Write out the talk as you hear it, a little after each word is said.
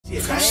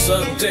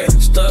Stuck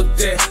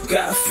there,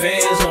 got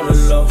fans on the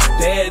low.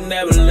 They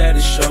never let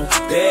it show,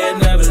 they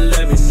never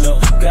let me know.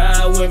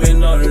 Got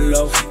women on the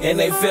low, and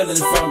they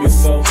feelings from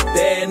before.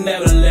 They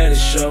never let it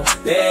show,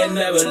 they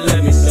never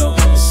let me know.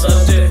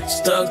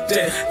 Stuck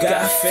there,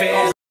 got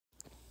fans.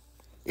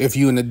 If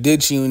you in the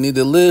ditch and you need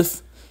a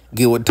lift,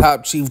 get with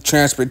Top Chief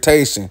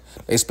Transportation.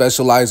 They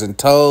specialize in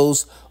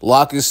tows,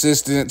 lock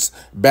assistance,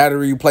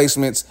 battery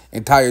replacements,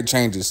 and tire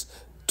changes.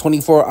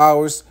 24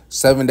 hours,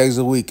 7 days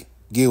a week.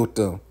 Get with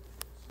them.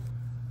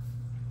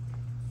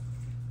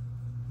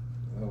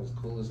 That was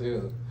cool as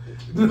hell.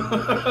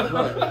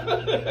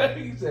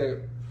 He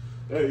said,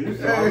 hey, you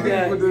like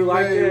that? You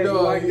like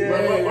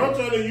that? I'm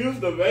trying to use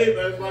the vape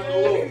as like a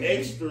little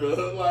extra.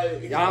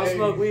 Like, I don't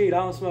smoke weed. I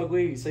don't smoke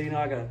weed, so you know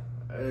I got.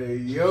 Hey,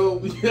 yo.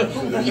 Hey,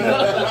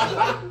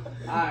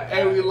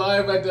 we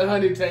live at the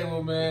Hunnid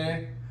table,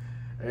 man.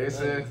 It's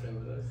a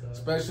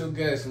special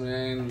guest,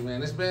 man.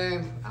 It's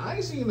been, I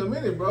ain't seen you in a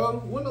minute, bro.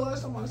 When the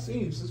last time I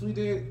seen you? Since we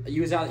did.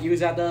 You was at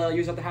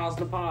the house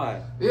in the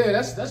pod. Yeah,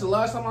 that's the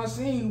last time I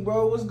seen you,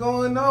 bro. What's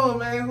going on,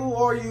 man? Who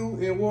are you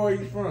and where are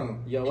you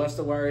from? Yo, what's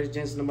the word? It's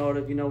Jenszn the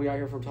Motive. You know, we out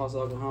here from Tulsa,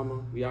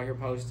 Oklahoma. We out here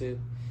posted.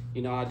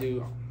 You know,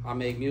 I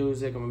make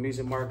music. I'm a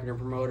music marketer and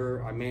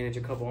promoter. I manage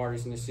a couple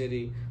artists in the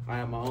city. I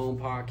have my own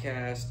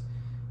podcast.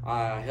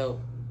 I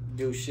help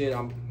do shit.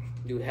 I'm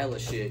do hella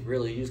shit.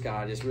 Really, you just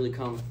gotta just really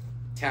come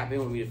tap in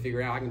with me to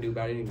figure out I can do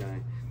about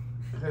anything.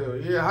 Hell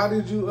yeah! How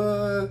did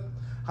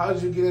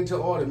you get into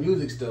all the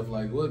music stuff?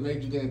 Like, what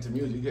made you get into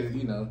music?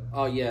 You know.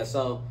 Oh yeah,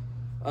 so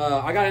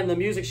I got into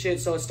music shit.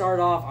 So it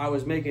started off, I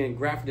was making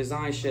graphic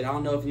design shit. I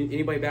don't know if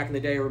anybody back in the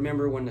day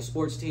remember when the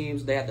sports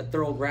teams, they had the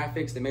thorough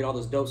graphics. They made all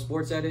those dope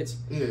sports edits.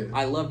 Yeah.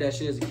 I loved that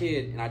shit as a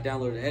kid, and I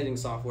downloaded editing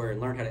software and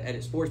learned how to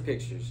edit sports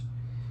pictures.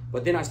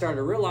 But then I started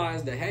to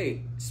realize that,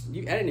 hey,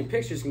 editing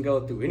pictures can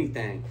go through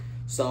anything.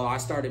 So I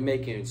started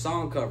making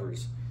song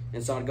covers.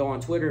 And so I'd go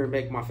on Twitter and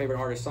make my favorite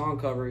artist song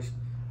covers.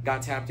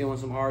 Got tapped in with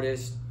some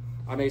artists.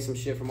 I made some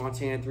shit for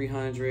Montana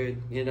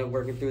 300. Ended up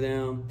working through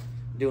them,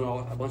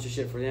 doing a bunch of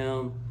shit for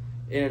them.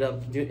 Ended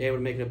up able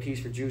to make a piece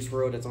for Juice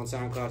WRLD that's on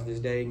SoundCloud to this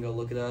day. You can go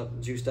look it up.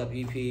 Juiced Up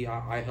EP.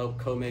 I helped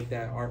co-make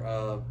that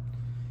art,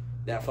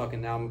 that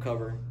fucking album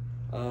cover.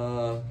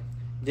 I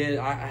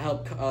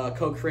helped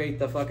co-create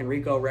the fucking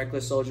Rico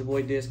Reckless Soulja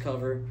Boy disc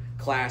cover.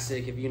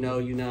 Classic, if you know,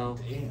 you know.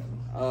 Damn.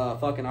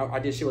 I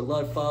did shit with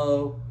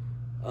Ludfo.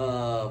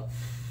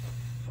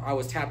 I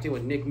was tapped in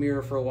with Nick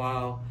Mirror for a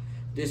while.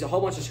 There's a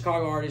whole bunch of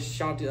Chicago artists.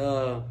 Shout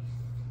out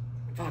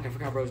to, I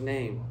forgot bro's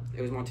name.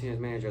 It was Montana's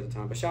manager at the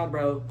time. But shout out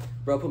bro.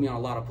 Bro put me on a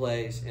lot of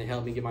plays and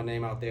helped me get my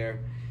name out there.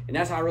 And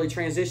that's how I really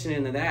transitioned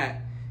into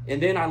that.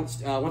 And then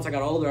once I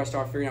got older, I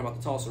started figuring out about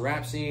the Tulsa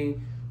rap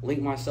scene,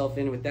 linked myself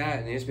in with that,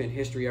 and it's been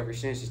history ever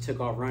since. Just took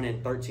off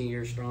running 13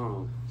 years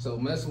strong. So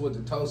messing with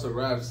the Tulsa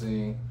rap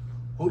scene,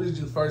 who did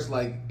you first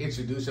like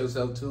introduce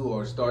yourself to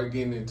or start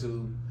getting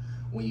into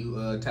when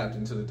you tapped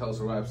into the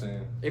Tulsa rap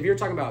scene? If you're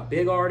talking about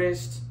big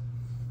artists,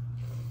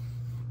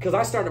 because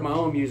I started my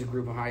own music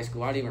group in high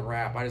school. I didn't even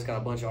rap. I just got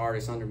a bunch of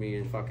artists under me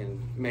and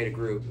fucking made a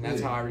group. And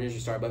that's how I initially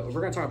started. But if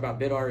we're going to talk about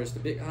big artists,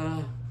 I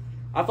feel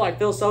like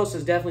Phil Sosa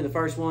is definitely the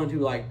first one who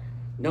like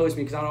knows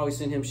me because I'd always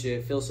send him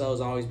shit. Phil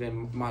Sosa's always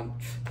been my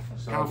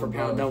pound for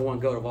pound #1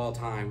 GOAT of all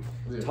time.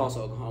 Yeah.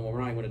 Tulsa, Oklahoma. We're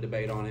not even going to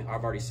debate on it.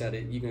 I've already said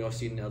it. You can go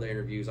see it in other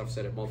interviews. I've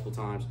said it multiple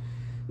times.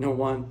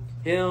 #1,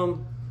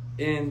 him,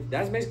 and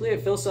that's basically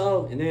it. Phil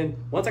Sosa. And then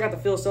once I got the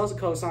Phil Sosa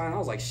co-sign, I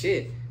was like,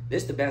 shit,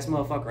 this is the best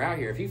motherfucker out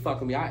here. If he fuck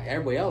with me,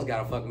 everybody else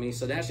got to fuck with me.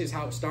 So that's just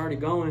how it started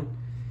going.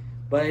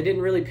 But it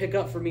didn't really pick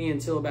up for me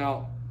until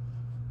about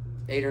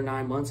 8 or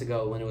 9 months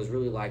ago when it was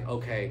really like,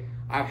 okay,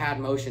 I've had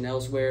motion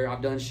elsewhere.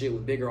 I've done shit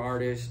with bigger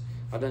artists.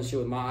 I've done shit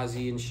with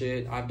Mozzie and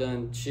shit. I've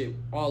done shit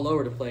all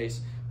over the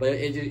place. But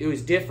it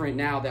was different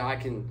now that I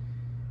can,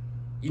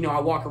 you know,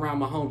 I walk around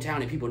my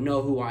hometown and people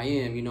know who I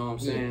am, you know what I'm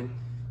saying?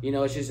 Yeah. You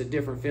know, it's just a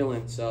different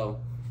feeling. So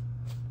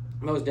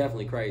that was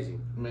definitely crazy.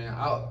 Man,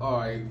 all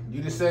right,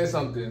 you just said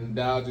something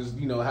that I just,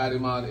 you know, had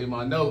in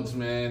my notes,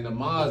 man. The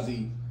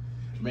Mozzie,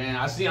 man.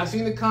 I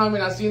seen the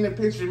comment, I seen the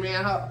picture,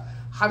 man.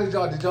 How did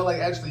y'all like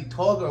actually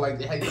talk, or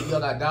like y'all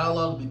got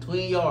dialogue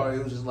between y'all, or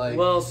it was just like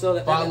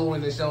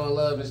following and showing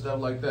love and stuff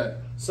like that?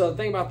 So the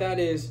thing about that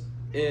is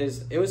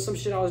it was some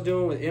shit I was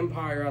doing with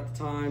Empire at the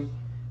time.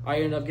 I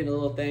ended up getting a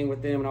little thing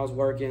with them when I was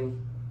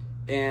working,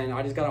 and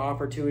I just got an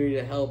opportunity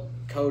to help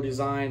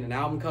co-design an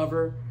album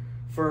cover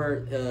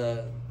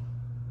for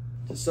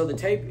so the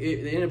tape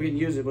it ended up getting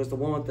used. It was the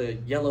one with the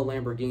yellow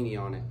Lamborghini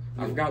on it.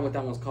 I forgot what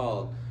that one's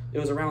called. It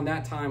was around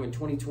that time in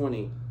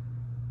 2020.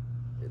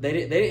 They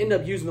didn't end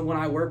up using the one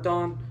I worked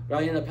on, but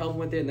I ended up helping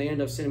with it, and they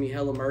ended up sending me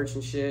hella merch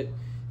and shit.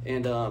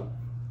 And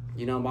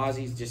you know,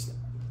 Mozzie's just,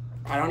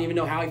 I don't even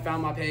know how he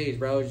found my page,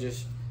 bro. It's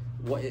just,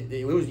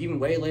 it was even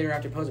way later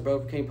after posted, bro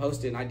became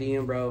posted, and I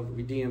DM, bro.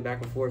 We DM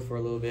back and forth for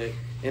a little bit,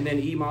 and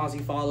then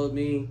Mozzie followed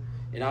me,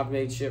 and I've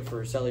made shit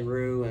for Selly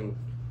Rue and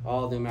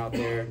all of them out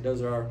there.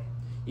 Those are,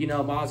 you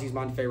know, Mozzie's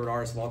my favorite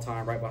artist of all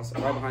time, right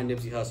behind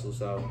Nipsey Hussle.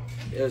 So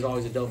it was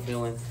always a dope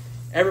feeling.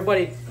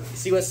 Everybody,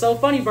 see what's so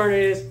funny,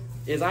 Bernard,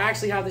 is I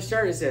actually have the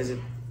shirt that says,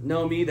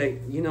 know me,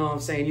 you know what I'm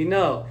saying, you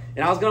know.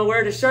 And I was gonna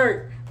wear the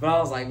shirt, but I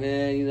was like,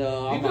 man, you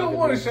know, I'm you don't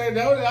want to say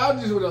that. I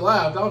just would have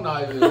laughed. I'm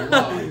not even gonna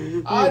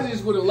lie. I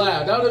just would have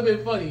laughed. That would have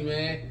been funny,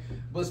 man.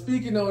 But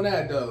speaking on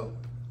that, though,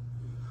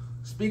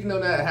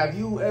 have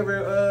you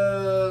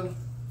ever,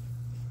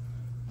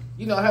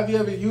 have you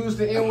ever used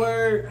the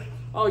N-word?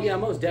 Oh yeah,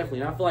 most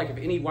definitely. And I feel like if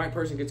any white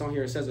person gets on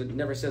here and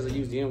never says I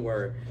use the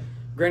N-word,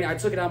 granted, I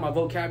took it out of my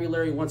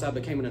vocabulary once I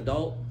became an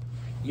adult.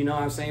 You know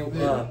what I'm saying?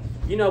 Yeah.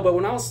 But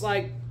when I was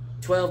like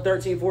 12,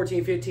 13,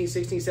 14, 15,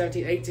 16,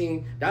 17,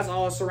 18, that's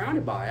all I was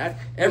surrounded by.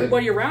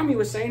 Everybody around me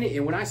was saying it,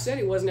 and when I said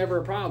it, wasn't ever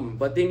a problem.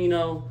 But then,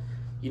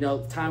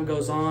 time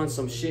goes on,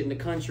 some shit in the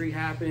country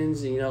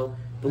happens, and,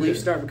 beliefs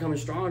start becoming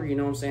stronger, you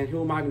know what I'm saying?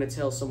 Who am I going to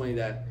tell somebody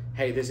that,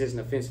 hey, this isn't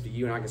offensive to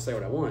you, and I can say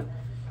what I want?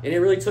 And it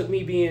really took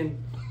me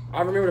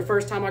I remember the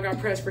first time I got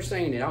pressed for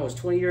saying it. I was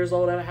 20 years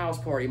old at a house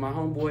party. My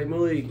homeboy,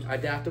 Malik, I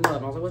dapped him up,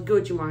 and I was like, what's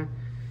good, you mind?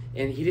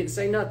 And he didn't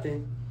say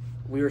nothing.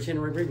 We were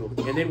attending people.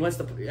 And then once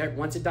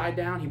it died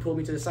down, he pulled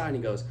me to the side and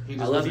he goes,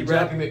 I love you,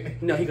 bro.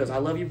 No, he goes, I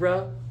love you,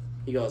 bro.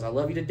 He goes, I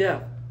love you to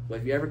death. But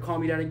if you ever call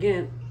me that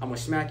again, I'm going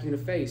to smack you in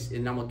the face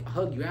and I'm going to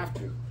hug you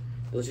after.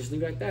 Let's just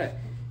leave it like that.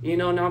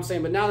 Now I'm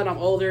saying, but now that I'm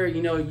older,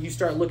 you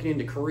start looking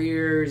into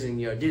careers and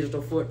your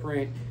digital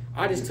footprint.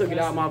 I just took it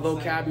out of my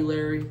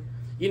vocabulary.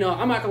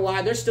 I'm not going to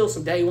lie, there's still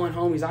some day one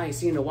homies I ain't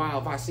seen in a while.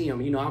 If I see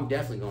them, I'm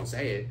definitely going to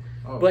say it.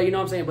 Oh. But you know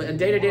what I'm saying? But a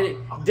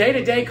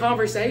day-to-day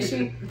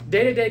conversation,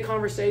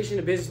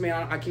 a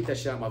businessman, I keep that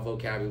shit out of my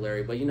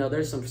vocabulary. But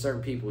there's some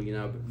certain people,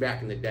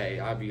 back in the day,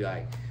 I'd be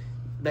like,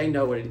 they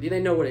know what it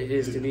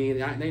is to me.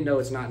 They know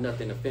it's not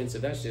nothing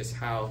offensive. That's just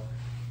how,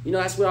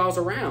 that's what I was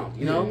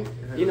around.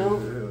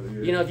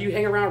 If you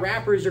hang around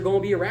rappers, you're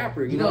gonna be a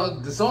rapper. You know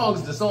the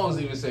songs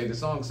even say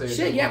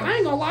shit. Yeah, I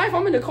ain't gonna lie. If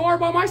I'm in the car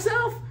by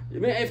myself,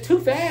 man, if too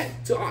fat,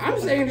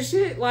 I'm saying the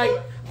shit. Like,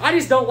 I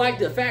just don't like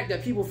the fact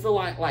that people feel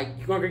like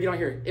you're gonna get on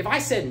here. If I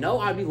said no,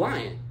 I'd be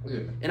lying. Yeah.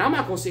 And I'm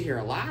not gonna sit here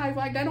and lie.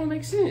 Like, that don't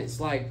make sense.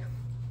 Like,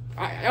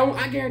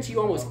 I guarantee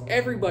you, almost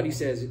everybody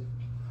says it.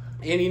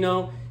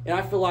 And and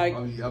I feel like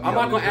I'm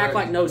not gonna act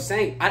like no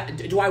saint.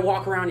 Do I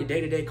walk around in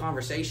day-to-day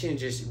conversation and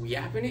just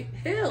yapping it?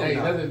 Hell no. Hey,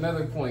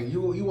 another point.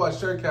 You watch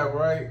Shirt Cap,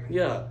 right?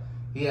 Yeah.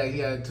 He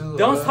had two.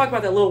 Don't talk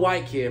about that little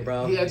white kid,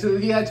 bro. He had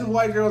two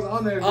white girls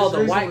on there. Oh,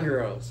 the white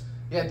girls.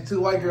 He had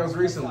two white girls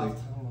recently,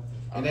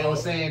 and they were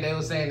saying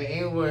the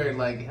N-word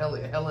like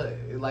hella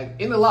like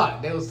in the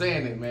lot. They were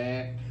saying it,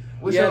 man.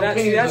 What's your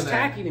opinion that's on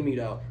that? tacky to me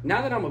though.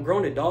 Now that I'm a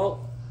grown adult,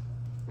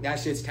 that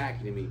shit's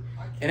tacky to me,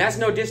 and that's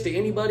no diss to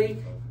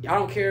anybody. I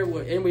don't care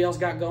what anybody else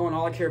got going.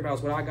 All I care about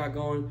is what I got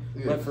going.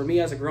 Yeah. But for me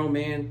as a grown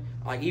man,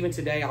 like even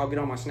today, I'll get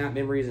on my Snap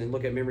memories and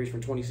look at memories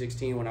from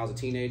 2016 when I was a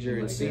teenager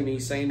and see me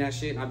saying that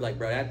shit. And I'd be like,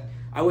 bro,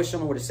 I wish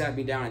someone would have sat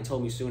me down and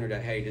told me sooner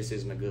that, hey, this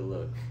isn't a good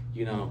look.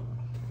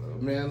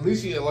 Man, at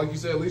least like you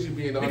said, at least you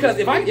being honest. Because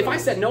if I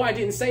said no, I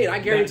didn't say it, I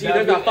guarantee you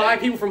there's about 5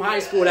 people from high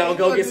school that will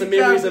go get some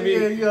memories of me.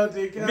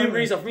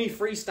 Memories of me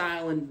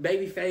freestyling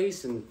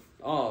Babyface and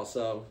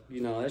so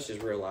that's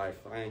just real life.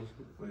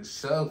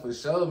 For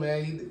sure,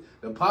 man.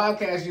 The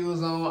podcast you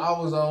was on, I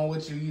was on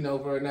with you,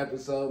 for an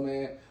episode,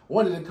 man.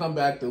 Wanted to come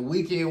back. The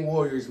Weekend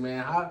Warriors,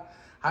 man. How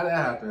that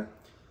happen?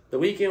 The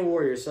Weekend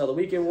Warriors. So the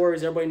Weekend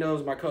Warriors, everybody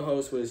knows my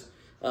co-host was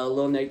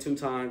Lil Nate 2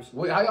 times.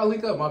 Wait, how y'all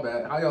link up? My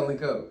bad. How y'all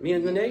link up? Me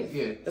and Lil Nate?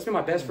 Yeah. That's been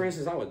my best friend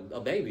since I was a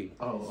baby.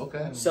 Oh,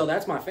 okay. So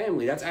that's my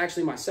family. That's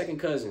actually my second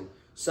cousin.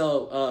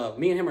 So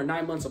me and him are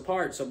 9 months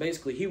apart. So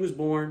basically, he was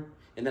born,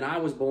 and then I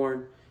was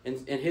born, and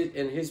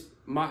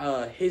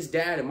his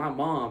dad and my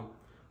mom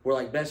were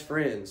like best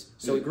friends.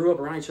 So we grew up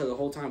around each other the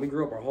whole time. We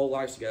grew up our whole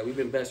lives together. We've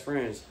been best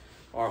friends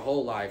our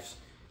whole lives.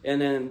 And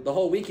then the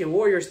whole Weekend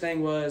Warriors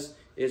thing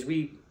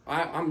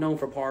I'm known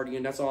for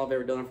partying. That's all I've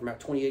ever done from about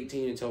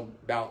 2018 until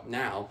about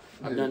now.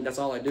 That's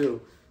all I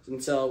do.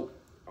 And so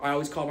I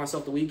always call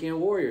myself the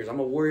Weekend Warriors. I'm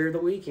a warrior of the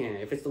weekend.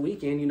 If it's the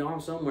weekend,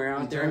 I'm somewhere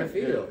out there in the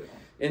field.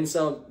 Yeah. And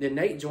so then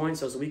Nate joined,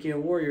 so it's the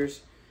Weekend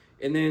Warriors.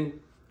 And then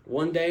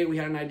one day we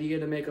had an idea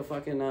to make a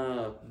fucking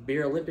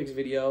Beer Olympics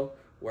video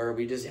where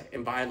we just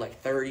invited like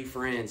 30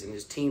 friends and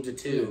just teams of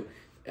 2.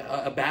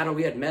 A battle,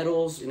 we had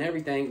medals and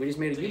everything. We just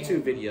made a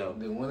YouTube video.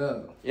 Then what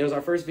up? It was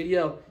our first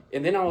video.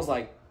 And then I was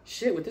like,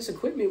 shit, with this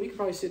equipment, we could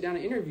probably sit down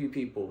and interview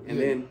people. And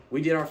then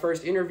we did our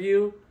first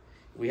interview.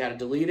 We had to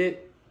delete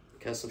it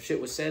because some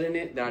shit was said in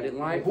it that I didn't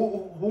like.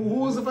 Who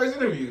was the first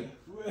interview?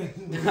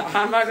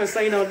 I'm not going to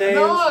say no names.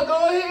 No,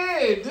 go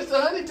ahead. Just the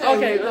Hunnid table.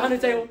 Okay, the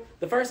Hunnid table.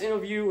 The first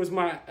interview was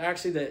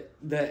the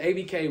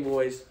ABK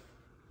boys.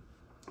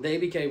 The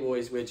ABK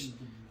boys, which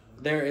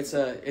they're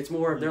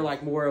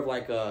more of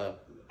like a,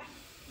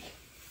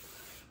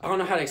 I don't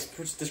know how to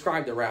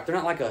describe the rap. They're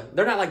not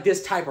like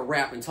this type of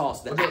rap and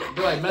toss. They're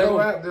like metal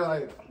rap.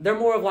 They're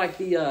more of like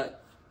the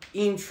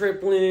Eam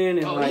Triplin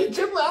and Eam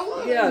Triplin. I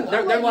love. Yeah,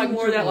 they're like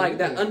more of that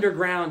that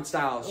underground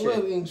style shit. I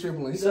love Eam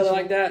Triplin. So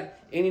like that,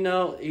 and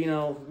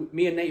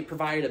me and Nate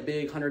provided a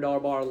big $100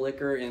 bottle of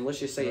liquor, and let's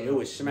just say it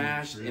was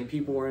smashed, and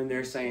people were in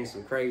there saying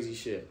some crazy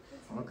shit.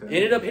 Okay. It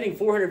ended up hitting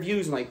 400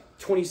 views in like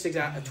 26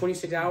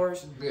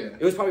 hours. Yeah.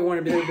 It was probably one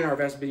of our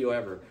best video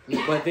ever.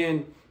 But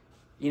then.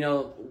 you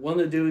know, one of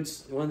the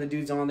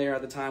dudes on there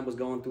at the time was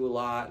going through a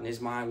lot, and his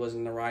mind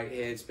wasn't in the right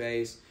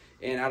headspace.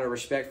 And out of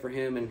respect for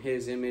him and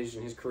his image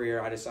and his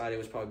career, I decided it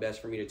was probably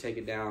best for me to take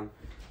it down.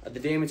 The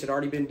damage had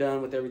already been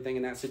done with everything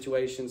in that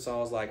situation, so I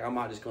was like, I'm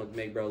not just going to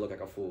make bro look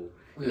like a fool.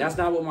 Yeah. And that's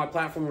not what my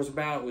platform was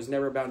about. It was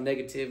never about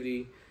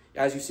negativity.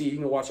 As you see, you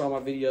can watch all my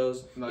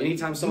videos. No,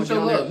 anytime someone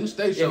show love, you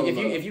stay showing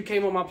love. If you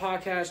came on my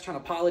podcast trying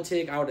to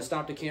politic, I would have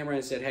stopped the camera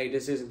and said, "Hey,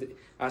 this isn't."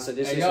 I said,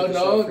 "This isn't."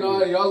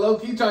 Y'all low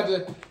key tried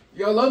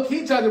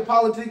to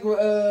politic with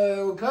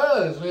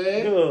Cuz,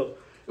 man. No.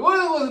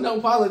 Well, it wasn't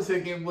no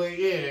politicking, but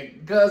yeah,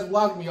 Cuz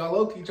blocked me. Y'all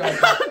low key tried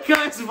to.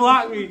 Cuz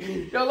blocked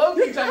me. Y'all low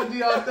key tried to do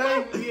y'all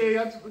thing. But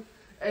yeah,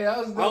 hey, I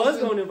was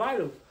going to invite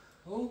him.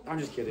 Who? I'm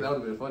just kidding. That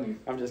would have been funny.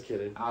 I'm just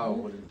kidding. I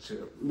wouldn't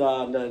chip. No.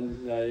 I'll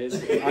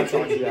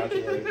talk to you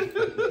afterwards.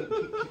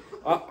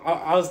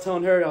 I was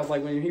telling her, I was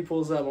like, when he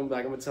pulls up, I'm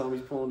going to tell him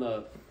he's pulling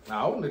up.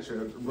 Nah, I wouldn't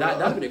trip. That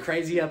would have been a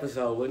crazy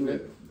episode, wouldn't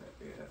it?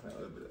 Yeah,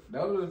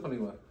 that would have been a funny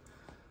one.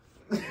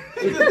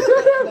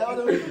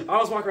 I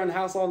was walking around the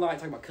house all night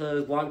talking about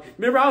Cuz block me.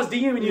 Remember, I was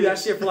DMing you that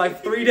shit for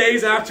like 3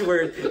 days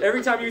afterwards.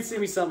 Every time you'd see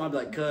me something, I'd be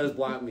like, Cuz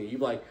block me. You'd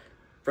be like,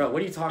 bro,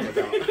 what are you talking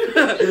about?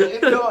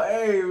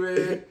 Hey,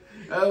 man.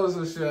 That was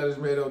some shit I just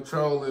made up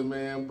trolling,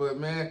 man. But,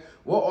 man,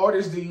 what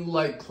artists do you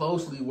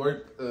closely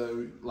work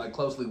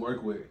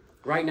with?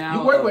 Right now,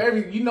 you work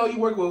with you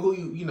work with who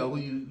you know.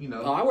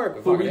 Oh, I work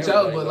with who reach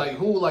out, but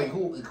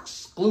who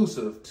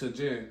exclusive to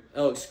Jen?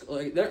 Oh, it's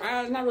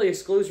not really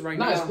exclusive right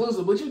now. Not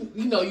exclusive, but you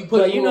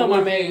put. But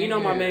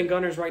my main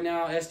gunners right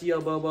now,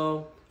 SDO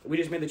Bobo. We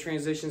just made the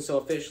transition, so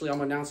officially I'm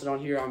gonna announce it on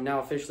here. I'm now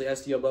officially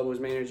SDO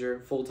Bobo's manager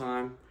full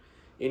time,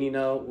 and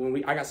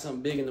I got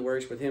something big in the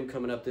works with him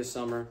coming up this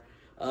summer.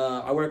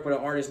 I work with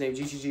an artist named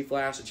GGG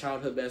Flash, a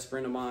childhood best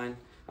friend of mine.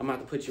 I'm gonna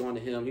have to put you on to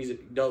him. He's a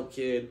dope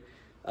kid.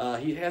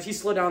 He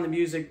slowed down the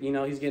music.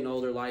 He's getting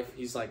older. Life.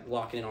 He's like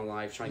locking in on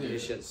life, trying to get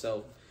his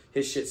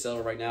shit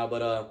settled right now.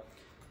 But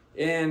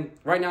and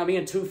right now, me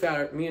and Too Fat,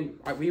 I've been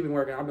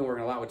working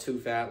a lot with Too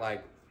Fat,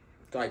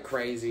 like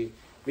crazy.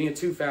 Me and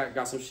Too Fat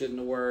got some shit in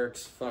the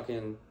works. I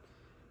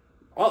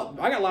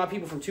got a lot of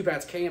people from Too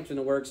Fat's camps in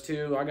the works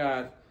too. I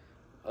got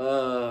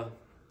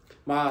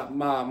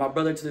my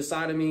brother to the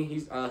side of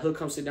me. He'll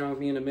come sit down with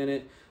me in a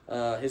minute.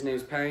 His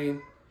name's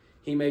Payne.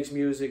 He makes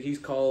music. He's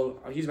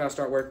cold. He's about to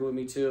start working with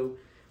me too.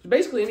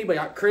 Basically anybody.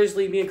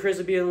 Crisley, me and Chris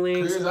will be in the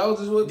links. Chris, I was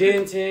just with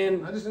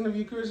Denton. I just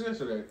interviewed Chris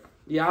yesterday.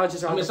 Yeah, I was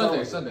just on the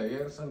phone. Sunday.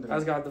 I just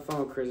got off the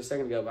phone with Chris a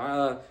second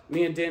ago.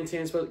 Me and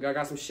Denton, I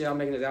got some shit. I'm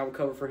making his album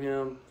cover for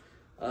him.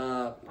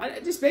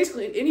 Just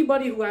basically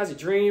anybody who has a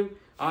dream,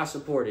 I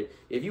support it.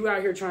 If you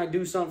out here trying to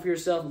do something for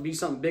yourself and be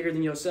something bigger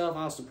than yourself,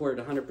 I'll support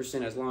it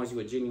 100% as long as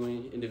you're a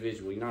genuine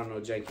individual. You're not no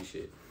janky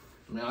shit.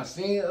 Man, I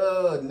seen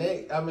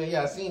Nate.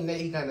 I seen Nate.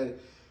 He kind of.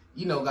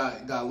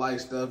 Got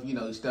life stuff. He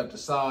stepped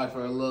aside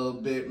for a little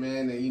bit,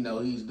 man, and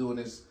he's doing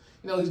his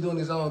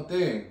own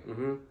thing.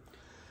 Mm-hmm.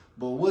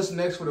 But what's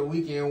next for the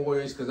Weekend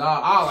Warriors? Because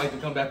I like to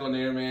come back on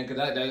there, man, because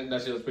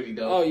that shit was pretty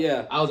dope. Oh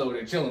yeah, I was over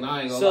there chilling.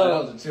 I ain't gonna lie,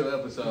 that was a chill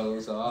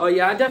episode. So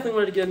I definitely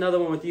wanted to get another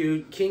one with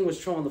you. King was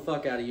trolling the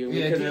fuck out of you.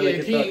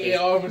 King,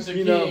 Officer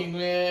King,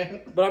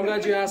 man. But I'm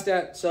glad you asked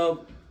that.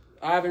 So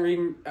I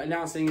haven't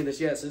announced any of this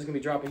yet, so this is gonna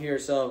be dropping here.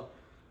 So.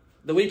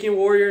 The Weekend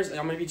Warriors,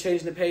 I'm going to be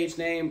changing the page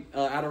name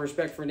out of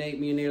respect for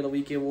Nate. Me and Nate are the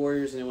Weekend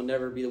Warriors, and it will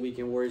never be the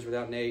Weekend Warriors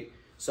without Nate.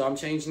 So I'm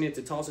changing it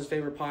to Tulsa's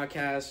Favorite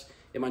Podcast,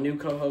 and my new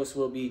co-host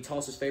will be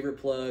Tulsa's Favorite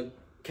Plug,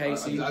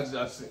 Casey. I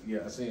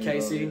seen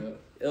Casey.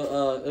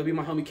 It'll be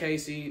my homie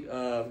Casey.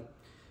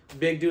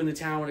 Big dude in the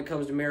town when it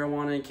comes to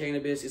marijuana and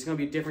cannabis. It's going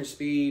to be a different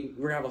speed.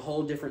 We're going to have a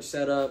whole different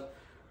setup.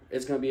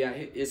 It's going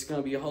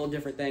to be a whole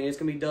different thing. It's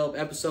going to be dope.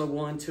 Episode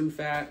 1, Too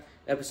Fat.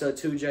 Episode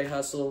 2, J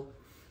Hustle.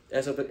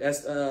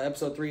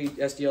 Episode 3,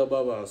 SDO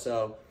Bobo.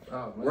 So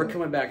we're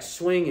coming back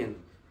swinging.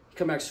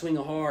 Come back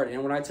swinging hard.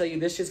 And when I tell you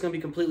this shit's going to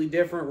be completely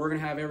different, we're going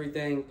to have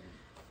everything.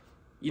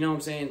 You know what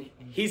I'm saying?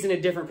 He's in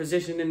a different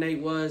position than Nate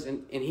was,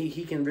 and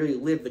he can really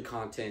live the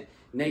content.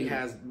 Nate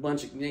has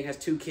Nate has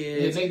 2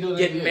 kids,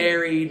 getting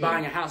married,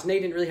 buying a house.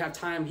 Nate didn't really have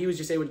time. He was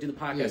just able to do the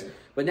podcast. Yeah.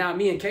 But now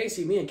me and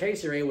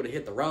Casey are able to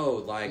hit the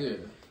road.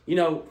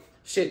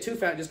 Shit, Too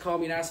Fat just called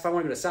me and asked if I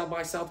wanted to go to South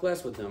by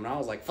Southwest with them. And I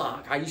was like,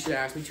 fuck, you should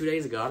have asked me 2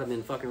 days ago. I'd have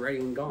been fucking ready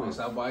and gone.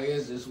 South by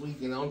is this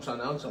weekend. I'm trying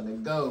to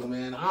go,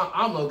 man.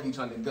 I'm low-key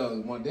trying to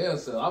go. One damn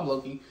self. I'm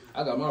low-key.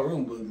 I got my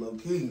room booked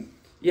low-key.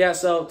 Yeah,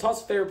 so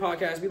Tulsa's Favorite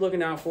Podcast. Be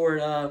looking out for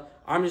it.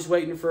 I'm just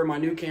waiting for my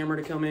new camera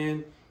to come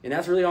in. And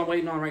that's really all I'm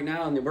waiting on right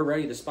now. And then we're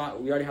ready to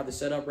spot. We already have the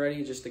setup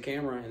ready, just the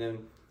camera. And then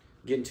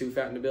getting Too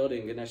Fat in the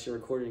building, getting that shit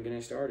recorded and getting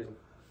it started.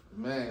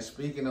 Man,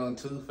 speaking on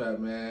Too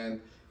Fat,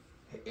 man.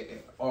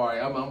 All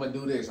right, I'm gonna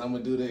do this.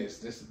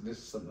 This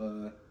is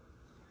some.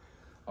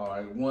 All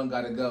right, one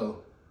gotta go.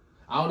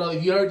 I don't know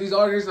if you heard these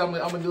artists. I'm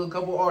gonna do a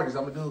couple artists.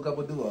 I'm gonna do a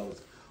couple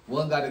duos.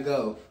 One gotta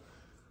go.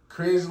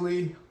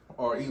 Crisley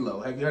or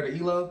Elo. Have you heard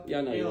of Elo? Yeah,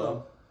 I know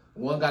Elo.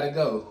 One gotta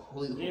go.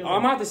 I'm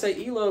gonna have to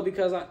say Elo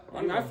because I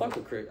fuck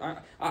with Chris. I'm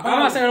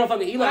not saying I don't fuck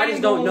with Elo. I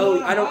just don't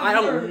know. I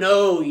don't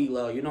know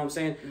Elo. You know what I'm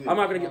saying? Yeah, I'm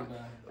not gonna get.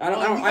 I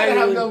don't have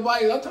really, no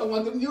bite. I'm talking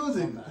about the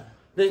music.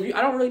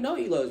 I don't really know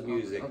Elo's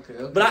music.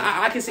 Okay. But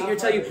I can sit here and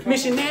tell you,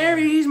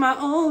 missionaries, my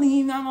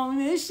only, I'm on a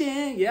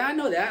mission. Yeah, I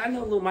know that. I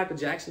know a little Michael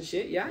Jackson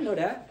shit. Yeah, I know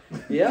that.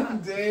 Yeah.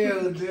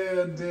 Damn.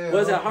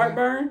 Was that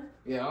Heartburn?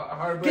 Yeah,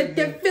 Heartburn. Get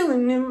that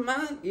feeling in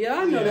mind. Yeah,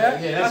 I know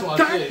that. Yeah, that's my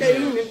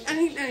shit.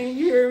 Anything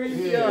you hear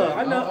me. Yeah,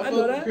 I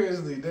know that.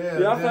 Grizzly,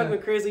 damn. Yeah, I fuck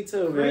with Grizzly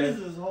too, man.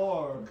 Grizzly is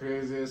hard.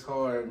 Grizzly is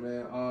hard,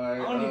 man. All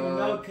right. I don't even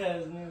know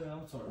Cuz neither.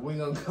 I'm sorry. We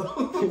gonna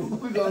go.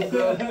 We gonna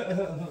go.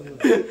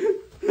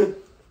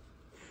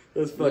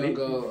 That's funny. We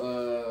gonna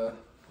go.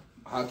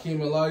 Hakeem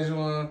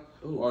Olajuwon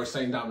or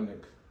St.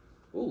 Dominic.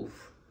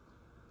 Oof.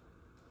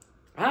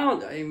 I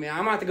mean, I'm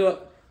gonna have to go.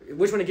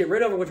 Which one to get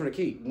rid of or which one to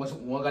keep?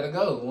 One gotta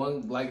go.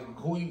 One like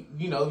who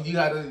you know you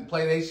gotta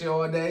play that shit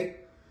all day.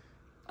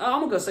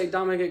 I'm gonna go say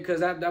Dominic because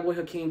that boy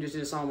Hakeem just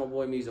did a song with my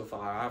boy Meso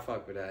Fire. I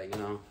fuck with that, you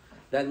know.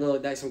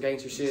 That's some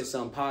gangster shit,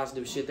 some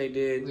positive shit they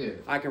did. Yeah.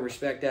 I can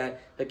respect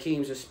that.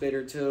 Hakeem's a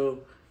spitter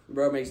too.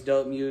 Bro makes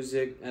dope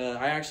music.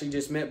 I actually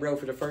just met bro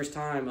for the first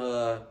time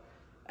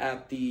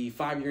at the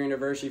 5-year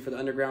anniversary for the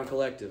Underground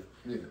Collective.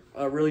 Yeah.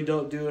 A really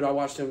dope dude. I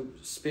watched him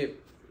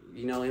spit,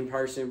 you know, in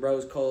person.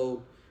 Bro's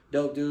cold.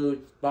 Dope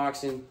dude,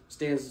 boxing,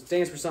 stands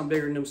for something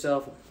bigger than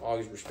himself.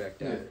 Always respect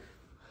that. Yeah.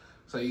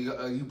 So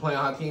you playing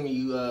Hakeem and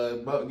you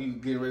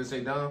getting ready to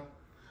say Dom?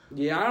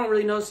 Yeah, I don't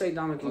really know Say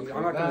Dominic. Okay.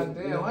 I'm not gonna. God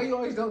damn, why you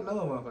always don't know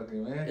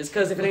motherfucking man? It's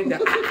because if it ain't the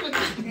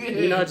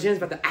you know, Jen's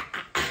about the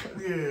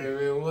Yeah,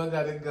 man, one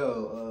gotta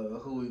go.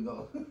 Who we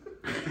go?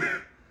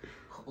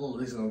 Oh,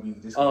 this is gonna be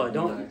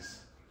don't. Nice.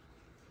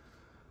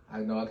 I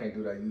know I can't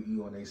do that.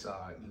 You on their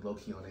side. You low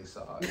key on their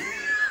side.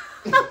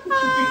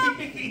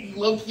 You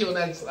low key on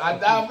that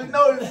side. I've been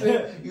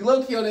noticing. You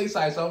low key on their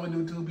side. So I'm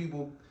gonna do two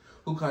people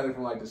who kind of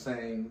from like the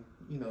same,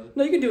 you know.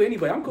 No, you can do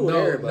anybody. I'm cool with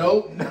everybody.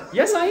 No.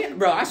 Yes, I am,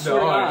 bro. I swear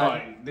to all God.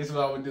 right. This is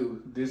what I would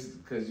do. This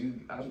because you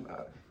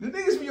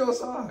niggas be on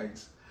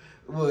sides.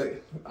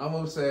 But I'm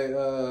gonna say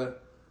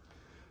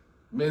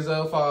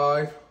Mizzo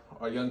 5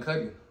 or Young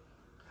Cudi.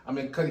 I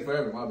mean Cudi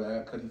Forever. My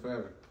bad. Cudi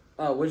Forever.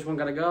 Oh, which one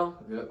gotta go?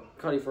 Yep.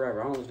 Cudi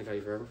Forever. I don't listen to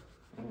Cudi Forever.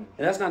 And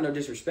that's not no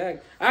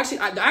disrespect. Actually,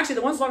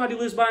 the one song I do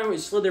lose by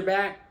is Slither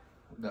Back.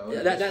 No,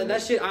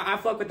 that shit, I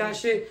fuck with that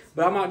shit,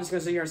 but I'm not just gonna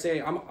sit here and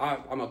say I'm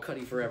a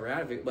Cudi Forever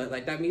out of it. But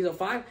like that Mizzo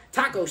 5,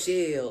 Taco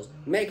Shells,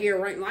 Make It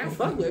Right, like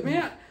fuck with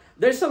man.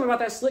 There's something about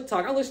that slick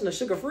talk. I listen to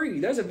Sugar Free.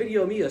 There's a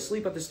video of me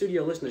asleep at the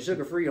studio listening to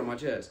Sugar Free on my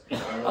chest.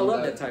 I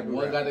love that type of rap.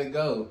 One gotta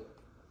go.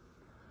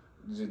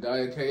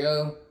 Jediah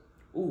KO.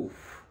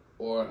 Oof.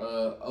 Or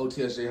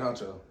OTSJ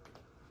Honcho.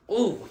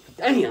 Ooh,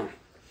 damn.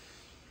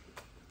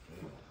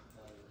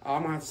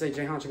 I'm gonna have to say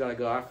Jay Honcho gotta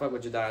go. I fuck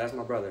with Jediah. That's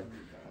my brother.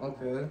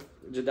 Okay.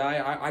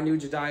 Jediah, I knew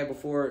Jediah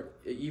before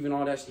even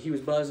all that. He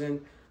was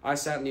buzzing. I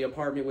sat in the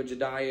apartment with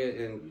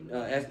Jediah and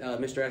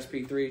Mr.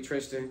 SP3,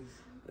 Tristan.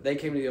 They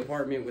came to the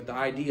apartment with the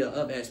idea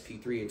of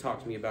SP3 and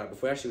talked to me about it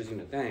before that shit was even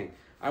a thing.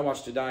 I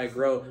watched Jediah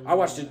grow.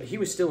 He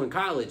was still in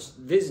college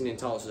visiting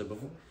Tulsa.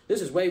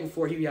 This is way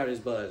before he had his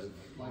buzz.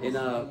 And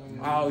I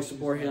always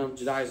support him.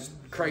 Jediah's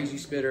a crazy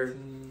spitter.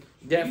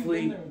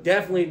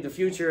 Definitely the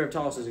future of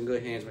Tulsa is in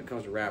good hands when it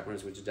comes to rap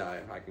runs with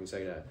Jediah. I can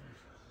say that.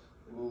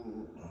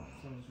 Ooh.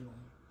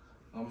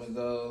 I'm gonna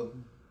go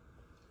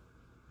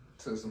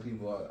to some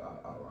people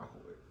I rock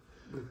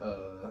with.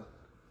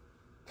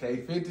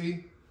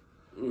 K50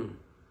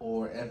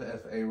 or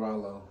FFA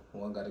Rollo.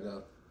 One gotta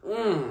go.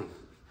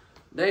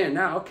 Damn,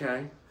 now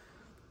okay.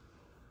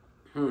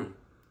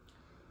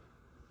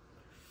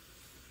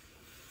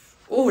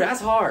 Oh,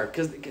 that's hard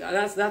because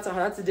that's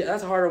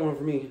a harder one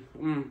for me.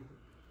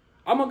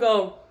 I'm gonna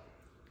go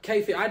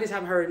K50. I just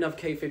haven't heard enough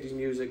K50's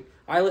music.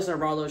 I listen to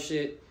Rollo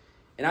shit,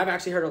 and I've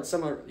actually heard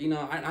some of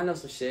I know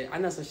some shit. I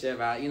know some shit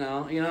about do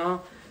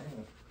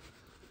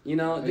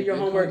your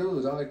homework. Cool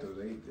dudes. I like those.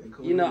 They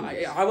cool You know,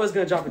 dudes. I was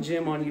gonna drop a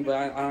gem on you, but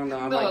I don't know.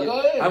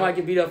 I might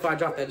get beat up if I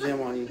drop that gem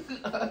on you.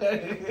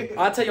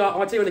 I'll tell you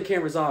when the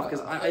camera's off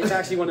because it's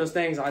actually one of those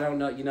things I don't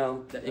know. You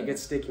know, that it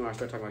gets sticky when I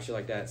start talking about shit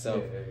like that.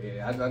 So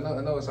yeah. I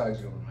know it's how you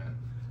doing, man.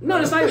 no,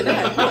 it's not even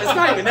that. No, it's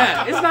not even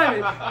that. It's not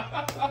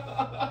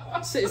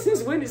even.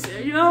 Since when is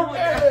you know?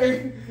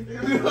 Hey.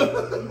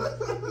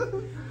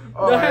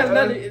 No, has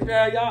nothing.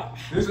 Y'all.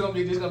 This is gonna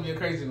be a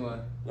crazy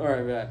one. All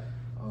right, man.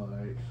 All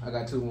right, I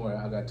got two more.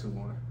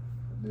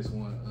 This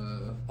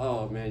one,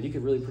 Oh man, you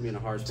could really put me in a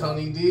hard spot.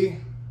 Tony D.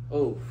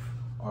 Oh.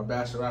 Or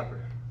Bastard Rapper.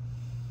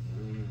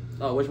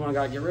 Oh, which one I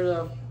gotta get rid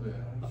of?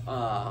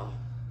 Yeah.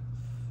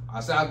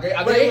 I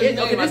gave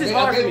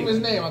him his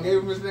name.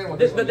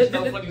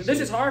 This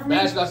is hard for me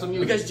Bash got some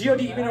music. because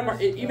God,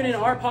 even in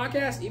our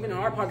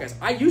podcast,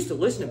 I used to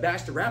listen to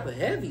Bastard Rapper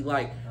heavy,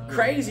 like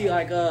crazy,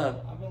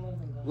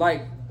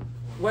 like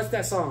what's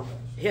that song?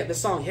 He had the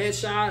song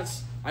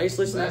Headshots. I used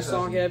to listen to that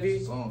song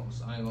heavy. Songs.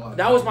 I ain't gonna lie.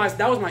 That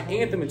was my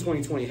anthem in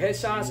 2020.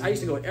 Headshots. I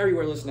used to go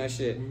everywhere to listen to that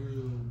shit.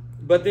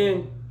 But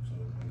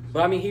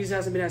I mean, he just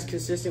hasn't been as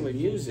consistent with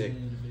music.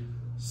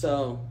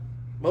 So,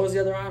 what was the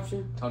other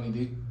option? Tony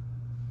D.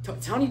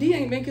 Tony D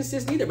ain't been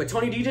consistent either, but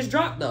Tony D just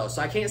dropped though,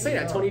 so I can't say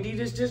that. Tony D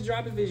just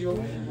dropped a visual.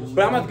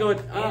 But I'm about to go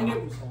with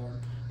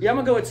Yeah, I'm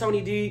gonna go with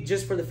Tony D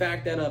just for the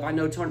fact that I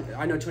know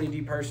Tony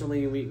D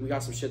personally, and we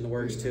got some shit in the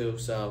works too.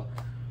 So,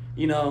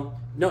 you know,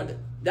 no,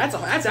 that's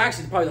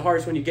actually probably the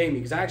hardest one you gave me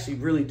because I actually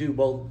really do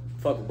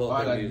fuck with both.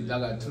 I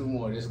got 2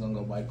 more. This is gonna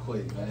go by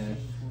quick, man.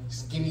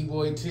 Skinny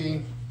Boy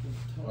T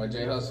or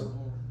J Hustle.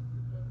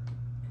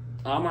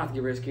 I'm gonna have to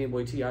get rid of Skinny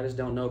Boy T. I just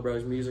don't know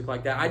bro's music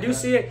like that. I do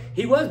see it.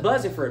 He was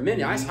buzzing for a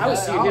minute. I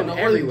was seeing him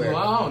everywhere.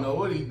 I don't know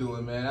what he's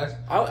doing, man.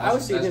 I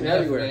was seeing him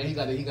everywhere. Man. He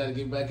got to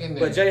get back in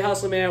there. But J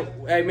Hustle, man,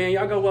 hey man,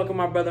 y'all go welcome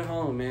my brother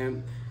home,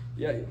 man.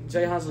 Yeah,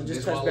 J Hustle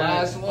just touched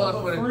back. This my last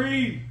one for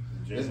free.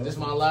 This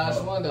my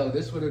last one though.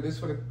 This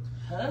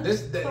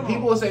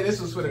people will say this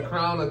was for the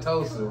crown of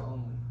Tulsa.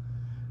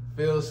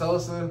 Phil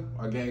Sosa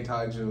or Gang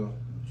Ty June.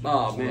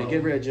 Oh man,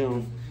 get rid of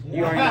June.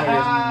 You already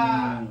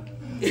know this.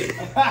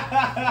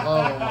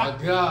 Oh my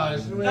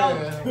gosh,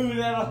 man. Don't do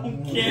that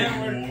on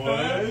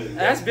camera, cuz.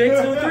 That's Big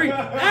 2-3.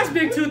 That's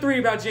Big 2-3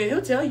 about Jen.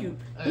 He'll tell you.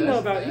 You know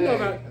about.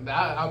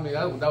 I mean,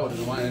 that would have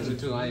been my answer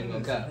too. I ain't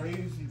gonna cap.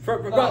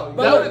 That would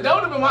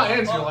have been my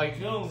answer. Like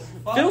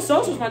Phil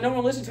Sosa was my number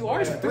 1 listened to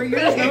artist for 3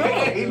 years in a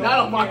row. He's not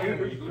on my.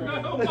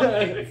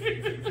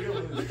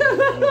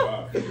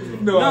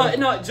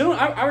 No, June.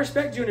 I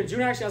respect June, and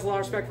June actually has a lot of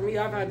respect for me.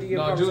 I've had to give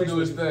June do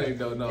his thing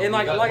though. No, and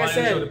like I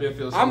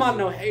said, I'm not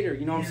no hater.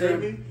 You know what I'm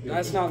saying?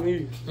 That's not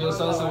me. Phil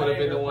Sosa would have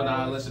been the one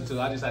I listened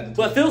to. I just had to.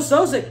 But Phil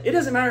Sosa, it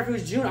doesn't matter if it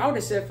was June. I would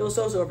have said Phil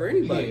Sosa over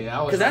anybody.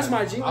 Yeah, because that's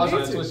my June. I was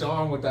trying to twist your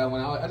arm with that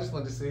one. I just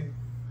wanted to see.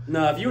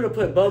 No, if you would have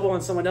put Bobo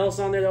and someone else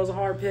on there that was a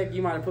hard pick,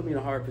 you might have put me in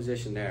a hard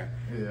position there.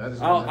 Yeah,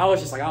 I was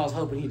just like, I was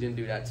hoping he didn't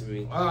do that to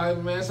me. All right,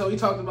 man. So we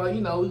talked about,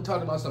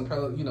 some,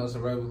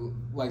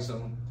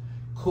 some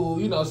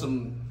cool,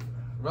 some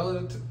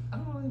relevant. I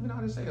don't even know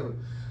how to say it.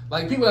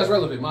 Like people that's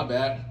relevant. My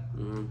bad.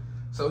 Mm-hmm.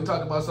 So we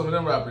talked about some of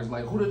them rappers.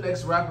 Like who the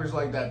next rappers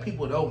like that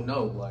people don't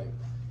know. Like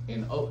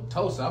in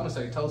Tulsa, I'm gonna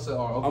say Tulsa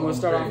or Oklahoma. I'm gonna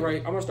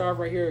start off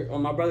right here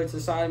on my brother to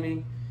the side of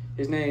me.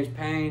 His name's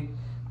Payne.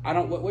 I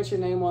don't. What's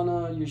your name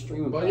on your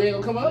streaming? But you ain't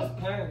gonna come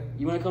up?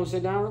 You wanna come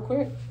sit down real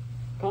quick?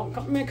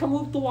 Come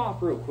loop the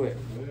wop real quick.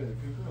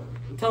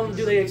 Tell them to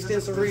do their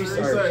extensive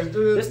research.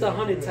 This the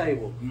Hunnid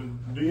table.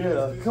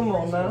 Yeah, come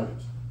on now.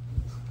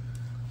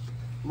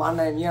 My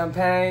name Young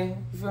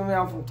Payne. You feel me?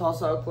 I'm from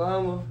Tulsa,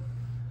 Oklahoma.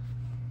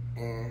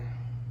 And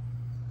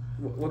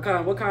what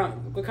kind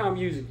of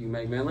music you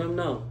make, man? Let them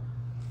know.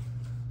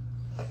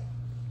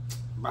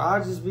 I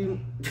just be.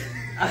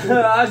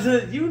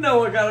 You know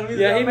what kind of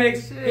music. Yeah, he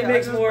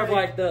makes more of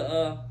like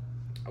the.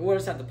 We'll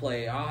just have to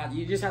play.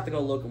 You just have to go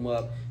look him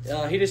up.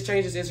 He just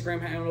changed his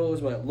Instagram handle. It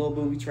was what, Lil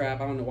Booby Trap.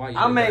 I don't know why you.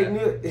 I make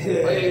music.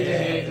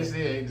 Yeah,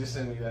 just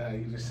send me that.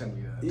 You just send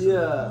me that.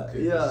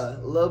 Yeah.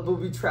 Lil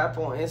Booby Trap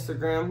on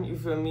Instagram. You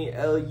feel me?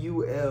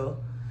 LUL.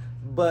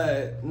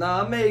 But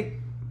I make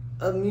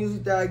a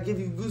music that give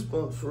you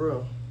goosebumps for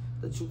real,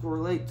 that you can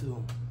relate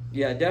to.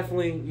 Yeah,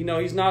 definitely.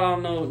 He's not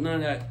on none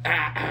of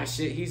that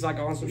shit. He's like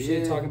on some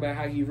shit talking about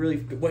how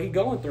what he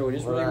going through, and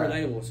it's really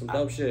relatable. Some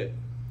dope shit.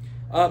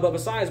 But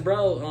besides,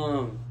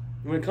 bro,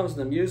 when it comes to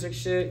the music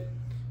shit,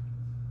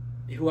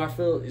 who I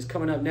feel is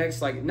coming up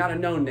next, like not a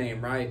known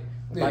name, right?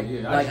 Like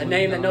a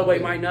name that nobody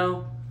might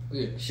know.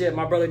 Yeah. Shit,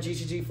 my brother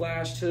GCG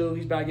Flash too.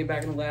 He's about to get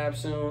back in the lab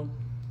soon.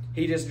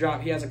 He just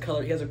dropped. He has a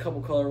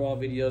couple color wall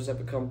videos that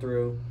have come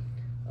through.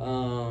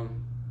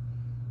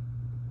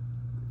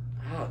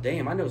 Oh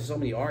damn! I know so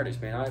many artists,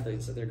 man. I have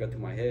to sit there and go through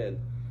my head.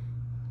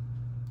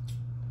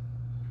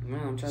 Man,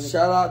 I'm trying to.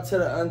 Shout out to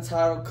the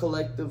Untitled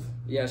Collective.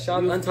 Yeah,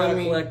 shout out to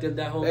Untitled Collective.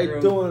 That whole they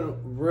crew.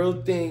 Doing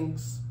real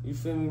things. You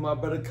feel me? My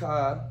brother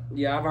Kai.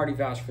 Yeah, I've already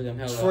vouched for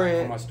them.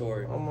 On my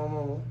story. On my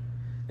mama.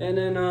 And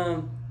then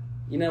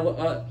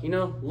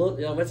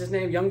what's his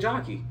name? Young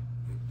Jockey.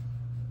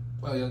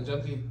 Oh, Young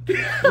Junkie.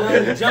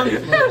 Young Junkie.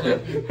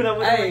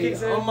 Hey,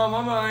 on my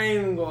mama, I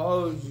ain't even gonna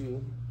hold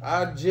you.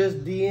 I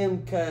just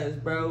DM'd Cuz,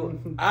 bro.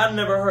 I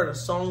never heard a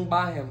song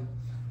by him.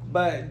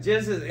 But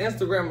just his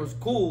Instagram was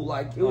cool.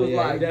 Like, it was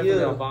like,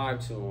 definitely a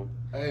vibe to him.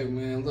 Hey,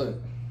 man, look.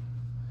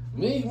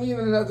 Me and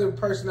another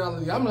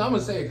personality, I'm going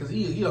to say it because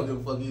he don't give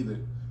a fuck either.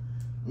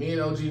 Me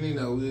and OG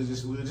Nino, we were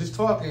just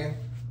talking.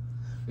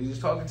 We were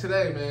just talking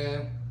today,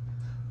 man.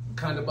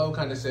 Both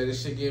said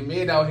this shit getting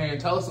mid out here in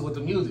Tulsa with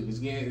the music. It's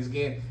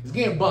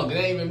getting bunked. It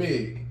ain't even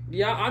mid.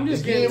 Yeah, I'm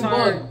just getting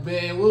tired. Bunked,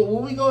 man.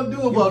 What we gonna do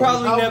about this?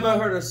 You probably never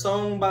heard a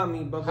song by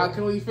me, but how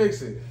can we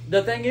fix it?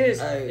 The thing is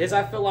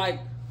I feel like,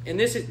 and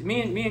this is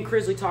me and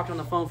Crisley talked on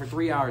the phone for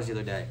 3 hours the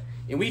other day,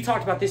 and we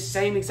talked about this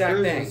same exact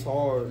thing.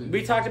 Hard.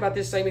 We talked about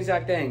this same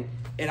exact thing,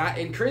 and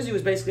Crisley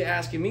was basically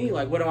asking me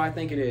like, what do I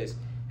think it is?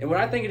 And what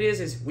I think it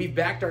is we've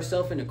backed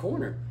ourselves in a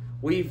corner.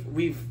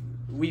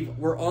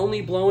 We're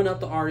only blowing up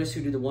the artists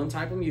who do the one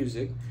type of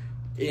music,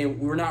 and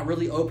we're not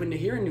really open to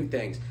hearing new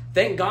things.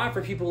 Thank God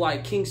for people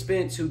like King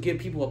Spence who give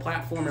people a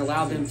platform and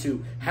allow them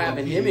to have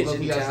an image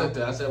in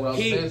town. I said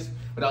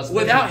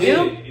without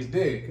him, it's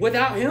dead.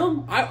 Without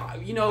him, I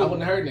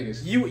wouldn't have heard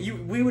niggas.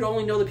 We would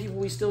only know the people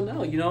we still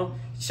know.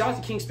 Shout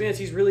out to King Spence.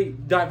 He's really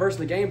diverse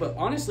in the game. But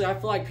honestly, I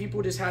feel like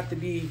people just have to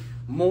be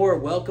more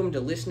welcome to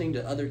listening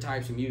to other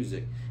types of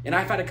music. And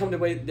I've had to come that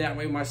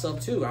way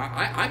myself too.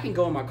 I can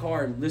go in my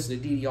car and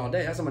listen to Dee all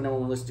day. That's my number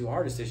one listen to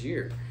artist this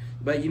year.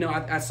 But, you know,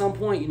 at some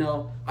point, you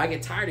know, I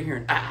get tired of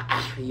hearing,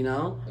 you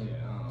know?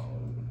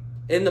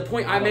 Yeah. And the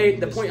point I made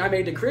to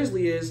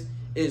Crisley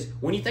is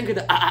when you think of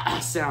the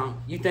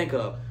sound, you think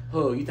of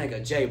who? You think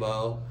of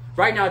J-Bo.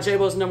 Right now,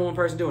 J-Bo's the number one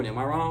person doing it. Am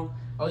I wrong?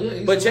 Oh,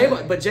 yeah. But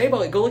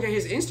J-Bo, go look at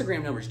his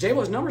Instagram numbers.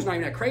 J-Bo's numbers not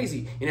even that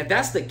crazy. And if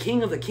that's the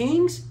king of the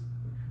kings,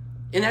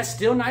 and that's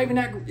still not even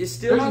that, it's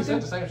still not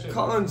the same shit.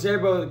 Calling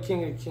J-Bo the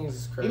king of kings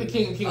is crazy. He the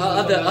king of kings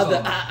of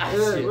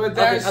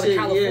the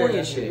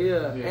California shit.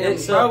 Yeah. And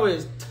so,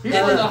 he's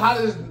one of the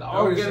hottest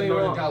artists in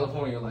Northern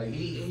California. Like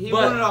he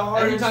one of the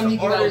hardest. Every time he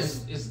get out,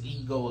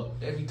 he go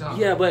up every time.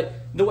 Yeah, but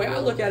the way I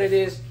look at it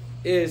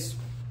is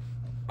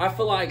I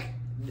feel like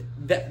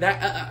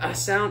that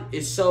sound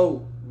is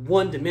so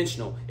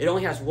one-dimensional. It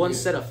only has one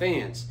set of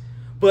fans.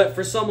 But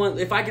for someone,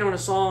 if I get on a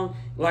song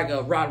like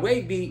a Rod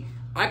Wave beat,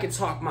 I can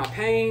talk my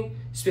pain,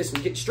 spit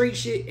some street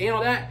shit and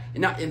all that,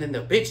 and then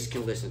the bitches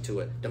can listen to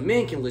it. The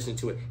men can listen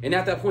to it. And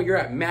at that point, you're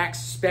at max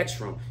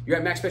spectrum. You're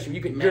at max spectrum. You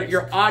can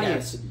your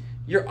audience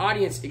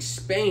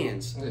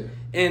expands. Yeah.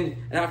 And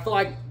I feel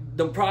like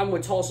the problem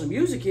with Tulsa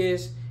music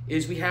is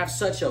we have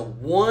such a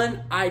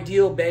one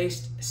ideal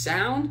based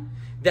sound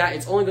that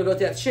it's only gonna go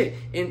through that shit.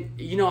 And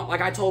you know,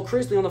 like I told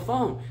Crisley on the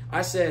phone,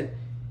 I said,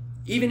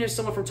 even if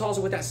someone from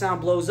Tulsa with that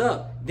sound blows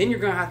up, then you're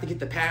gonna have to get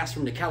the pass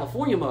from the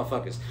California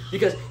motherfuckers.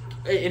 Because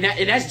and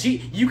that's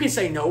G. You can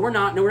say no, we're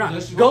not. No, we're not.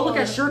 Yes, go look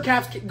at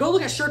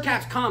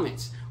SureCap's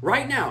comments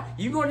right now.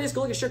 You go to this.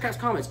 Go look at SureCap's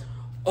comments.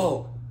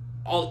 Oh,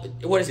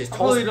 what is this?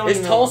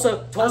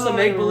 Tulsa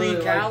Make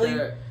Believe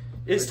Cali.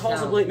 It's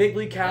Tulsa Make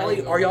Believe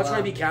Cali. Are y'all trying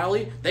to be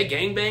Cali? They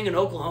gangbang in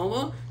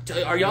Oklahoma.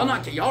 Are y'all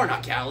not? Y'all are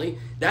not Cali.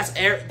 That's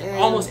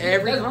almost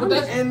every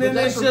comment. And then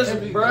it's just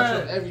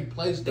every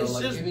place though.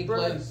 Like any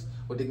place.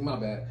 Well, my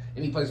bad.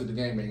 Any place with the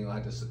gangbang, you'll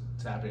have to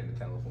tap into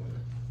California.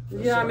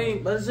 Yeah, I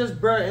mean, but it's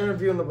just bro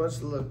interviewing a bunch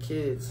of little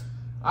kids.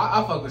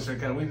 I fuck with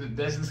Sherkan. We the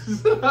best.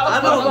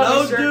 I don't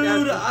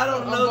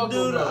know,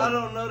 dude. I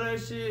don't know that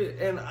shit,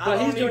 and I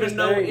don't even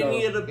know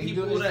any of the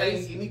people that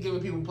he giving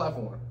people a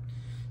platform.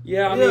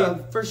 Yeah, I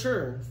mean, for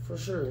sure.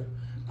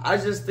 I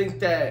just think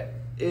that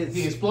it's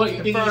he exploit.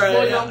 You think he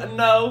exploit them?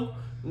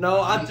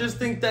 No. I just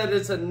think that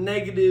it's a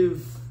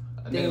negative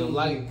thing.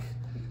 Like.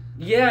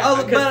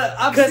 Yeah, but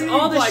I've seen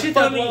all the like shit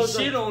funny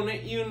shit on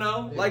it, you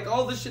know, like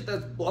all the shit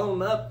that's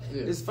blown up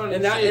is funny.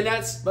 And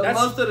that's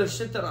most of the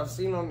shit that I've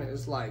seen on it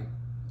is like,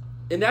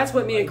 and that's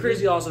what me and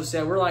Chrissy also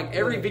said. We're like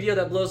every video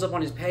that blows up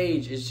on his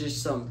page is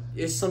just some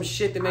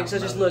shit that makes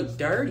us just look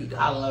dirty. Though.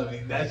 I love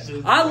it. That's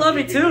just. I love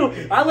it too.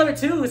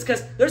 It's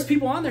because there's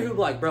people on there who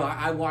like, bro,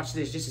 I watched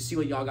this just to see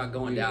what y'all got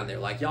going down there.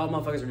 Like y'all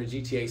motherfuckers are in a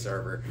GTA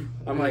server.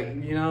 I'm like,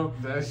 you know,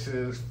 that shit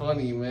is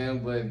funny,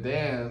 man. But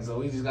damn, so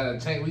we just gotta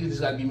change. We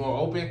just gotta be more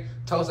open.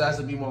 Tulsa has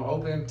to be more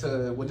open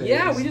to what they.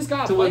 Yeah, we just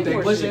got to what they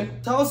pushing.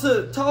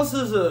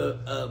 Tulsa's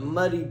a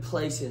muddy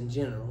place in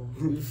general.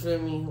 You feel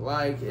me?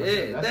 Like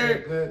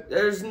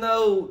there's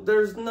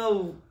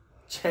no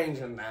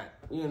changing that.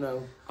 You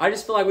know. I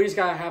just feel like we just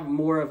gotta have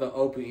more of an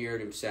open ear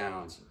to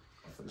sounds.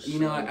 You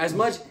know, as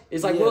much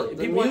it's like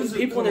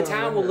people in the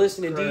town will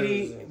listen to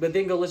Dee, but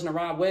then go listen to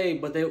Rod Wave,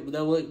 but they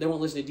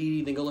won't listen to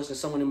Dee, then go listen to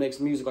someone who makes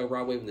music like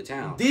Rod Wave in the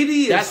town.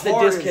 Dee that's the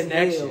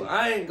disconnection.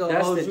 I ain't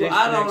gonna hold you.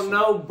 I don't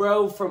know,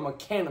 bro, from a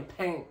can of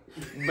paint,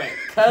 but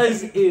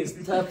cuz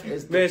is tough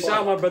as man. Shout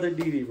out my brother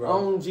Dee, bro.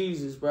 On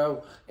Jesus,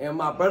 bro, and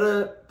my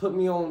brother put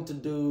me on to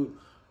dude,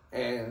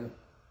 and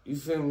you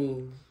feel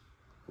me.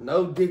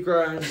 No dick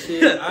riding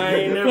shit. I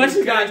ain't never. What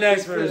you got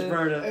next for us,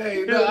 brother?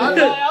 Hey, no,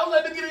 I'll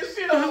let him get his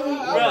shit on.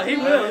 Bro, he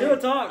will. He'll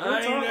talk.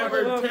 I ain't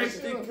never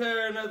texted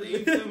her or nothing.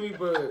 You feel me,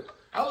 but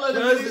I'll let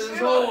him get his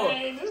shit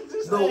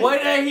on. The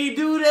way that he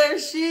do that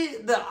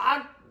shit,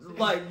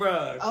 like,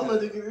 bro. I'll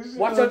let him get his shit on.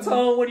 Watch your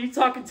tone when you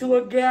talking to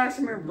a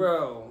gasman,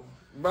 bro.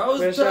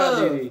 Bro's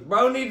tough.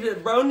 Bro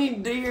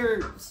need to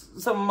hear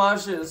some of my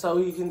shit so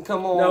he can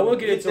come on. No, we'll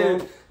get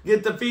it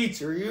get the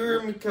feature. You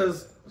hear me?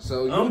 Because.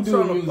 So you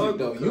do music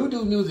though. You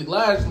do music.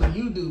 Largely,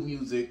 you do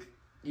music.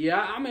 Yeah,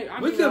 I mean,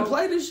 we can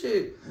play this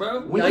shit,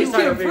 bro. We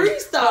can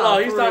freestyle. Hold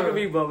on, he's talking to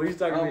me, Bubba. He's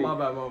talking to me. My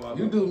bad.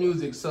 You do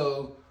music,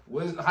 so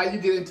how you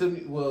get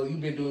into? Well,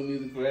 you've been doing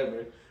music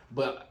forever,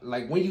 but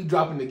like when you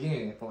dropping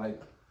again, like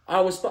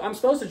I'm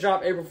supposed to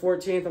drop April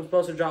 14th. I'm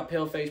supposed to drop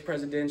Paleface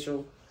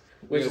Presidential.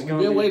 Which is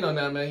gonna be waiting on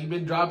that, man. You've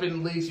been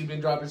dropping leaks. You've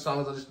been dropping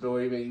songs on the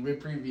story, man. You've been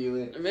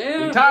previewing. Man,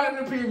 we're tired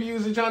of the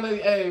previews and trying to,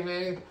 hey,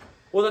 man.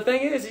 Well, the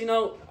thing is, you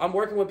know, I'm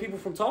working with people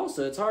from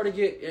Tulsa. It's hard to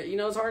get, you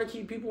know, it's hard to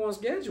keep people on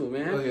schedule,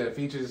 man. Oh, yeah,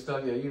 features and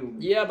stuff.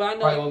 Yeah, but I know.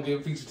 Probably won't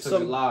give features to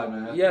July,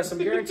 man. Yeah, some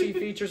guaranteed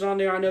features on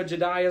there. I know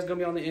Jediah's going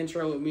to be on the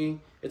intro with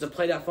me. It's a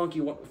Play That Funky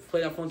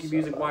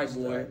Music white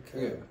boy.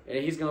 Yeah.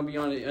 And he's going to be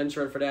on the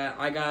intro for that.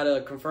 I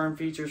got confirmed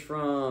features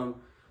from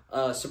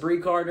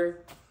Sabree Carter,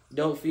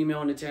 dope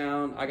female in the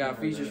town. I got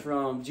features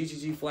from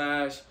GTG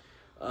Flash.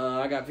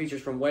 I got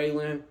features from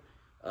Waylon,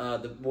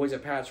 the boys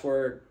at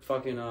Patchwork,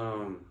 fucking...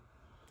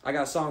 I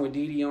got a song with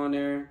Dee on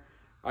there.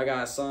 I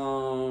got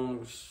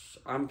songs.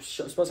 I'm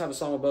supposed to have a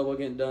song with Bobo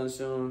getting done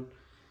soon.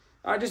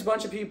 Just a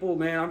bunch of people,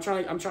 man. I'm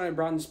trying to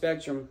broaden the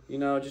spectrum, you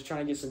know, just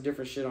trying to get some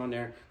different shit on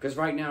there. Because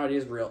right now it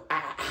is real.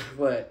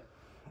 But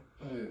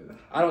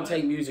I don't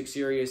take music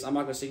serious. I'm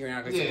not gonna sit here and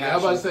act like I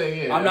was about to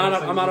say, I'm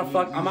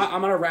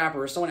not a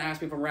rapper. If someone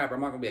asks me if I'm a rapper,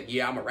 I'm not gonna be like,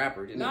 yeah, I'm a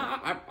rapper. No,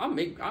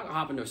 I'll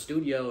hop into a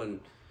studio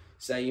and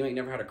say, you ain't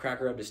never had a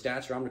cracker up his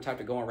stature. I'm the type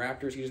to go on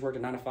Raptors. He just worked a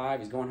 9 to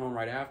 5. He's going home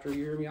right after.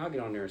 You hear me? I'll get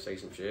on there and say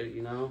some shit,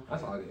 you know?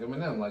 That's like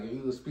Eminem, like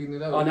you was speeding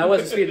it up. Oh, no, I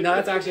wasn't speeding. No,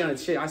 that's actually on the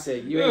shit. I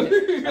said, you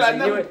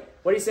ain't...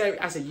 What he said?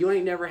 I said, you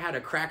ain't never had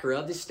a cracker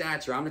of this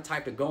stature. I'm the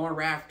type to go on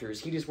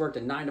Rafters. He just worked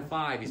a 9 to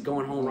 5. He's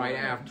going home right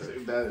after.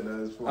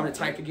 I'm the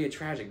type to get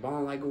tragic.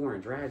 Balling like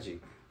Goran, tragic.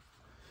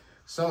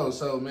 So,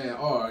 man,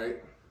 all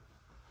right.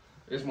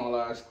 This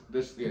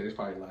is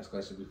probably the last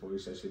question before we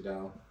shut shit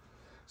down.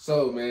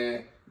 So,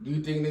 man, do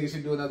you think niggas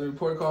should do another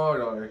report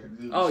card or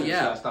should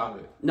I stop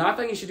it? No, I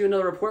think you should do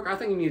another report card. I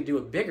think you need to do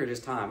it bigger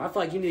this time. I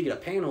feel like you need to get a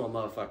panel of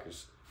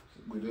motherfuckers.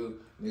 We do.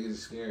 Niggas are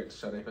scared to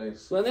show their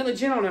face. Well, then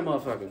legit on that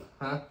motherfucker.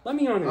 Huh? Let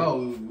me on there.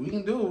 Oh, we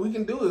can do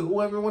it.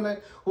 Whoever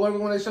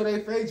wanna show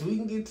their face, we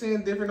can get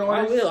 10 different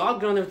artists. I will. I'll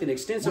go on there with an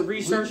extensive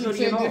research. We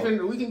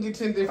can get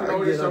 10 different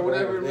artists or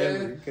whatever,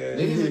 man.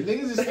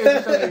 Niggas is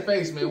scared to show their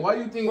face, man. Why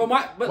do you think?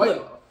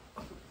 Well,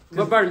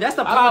 but Burton, that's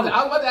the problem.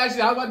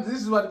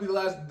 This is about to be the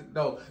last.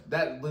 No,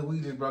 we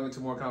just brought into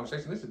more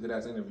conversation. This is a good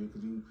ass interview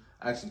because you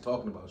actually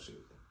talking about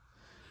shit.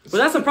 But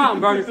that's the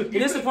problem, Burton. And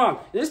this is the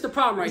problem. This is the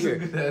problem right here.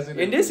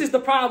 And this is the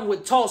problem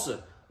with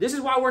Tulsa. This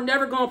is why we're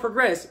never going to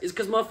progress. Is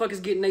because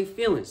motherfuckers getting their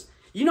feelings.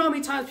 You know how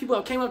many times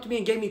people came up to me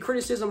and gave me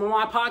criticism on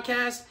my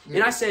podcast,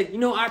 and I said,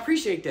 I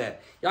appreciate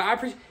that.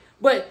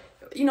 But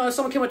if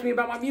someone came up to me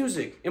about my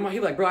music, and he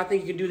was like, bro, I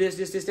think you can do this,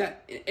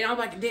 that. And I'm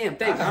like, damn,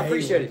 thanks. I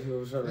appreciate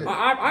it.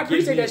 I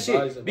appreciate that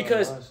shit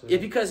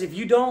because if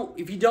you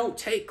don't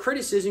take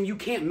criticism, you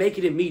can't make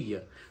it in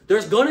media.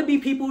 There's going to be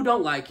people who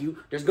don't like you.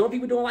 There's going to be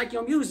people who don't like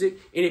your music.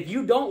 And if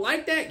you don't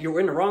like that, you're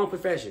in the wrong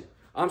profession.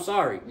 I'm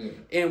sorry. Yeah.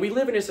 And we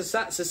live in a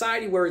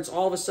society where it's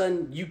all of a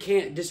sudden you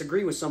can't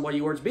disagree with somebody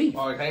or it's beef.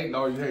 You hate,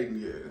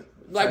 yeah.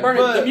 Like,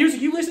 Burner, the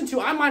music you listen to,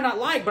 I might not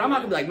like, but I'm not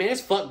going to be like, man,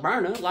 it's fuck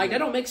Burner. Like, that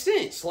don't make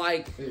sense.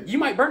 Like, you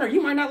might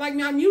not like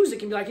my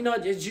music and be like,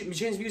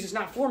 Jen's music's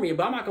not for me.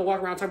 But I'm not going to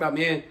walk around talking about,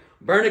 man,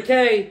 Burner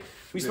K,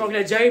 we smoking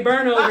that J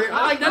Burner over here.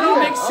 Like, that don't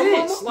make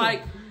sense.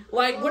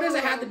 Like, what does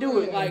it have to do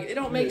with, like, it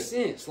don't make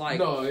sense. Like,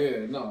 no.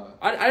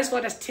 I just feel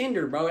like that's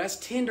Tinder, bro. That's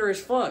Tinder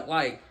as fuck.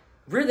 Like,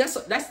 really,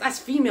 that's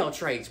female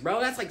traits, bro.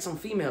 That's like some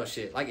female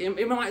shit. Like,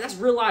 that's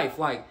real life.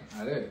 Like,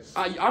 that is.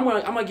 I'm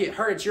gonna get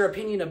hurt at your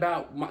opinion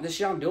about the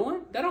shit I'm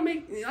doing. That don't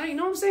make, you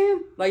know what I'm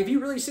saying? Like, if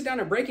you really sit down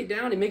and break it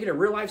down and make it a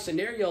real life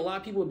scenario, a lot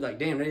of people would be like,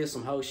 damn, that is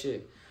some hoe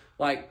shit.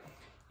 Like,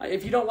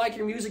 if you don't like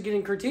your music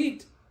getting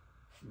critiqued,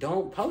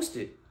 don't post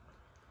it.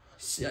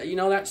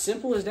 That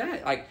simple as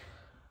that. Like,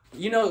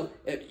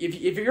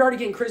 if you're already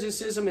getting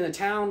criticism in a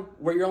town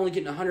where you're only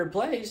getting 100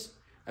 plays,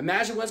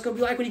 imagine what it's going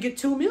to be like when you get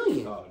 2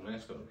 million. Oh, man,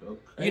 that's going to go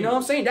crazy. You know what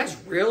I'm saying? That's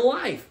real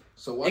life.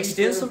 So why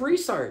extensive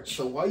research.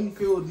 So why you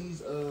feel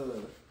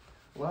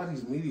a lot of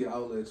these media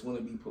outlets want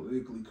to be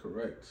politically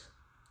correct?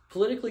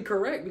 Politically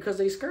correct because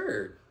they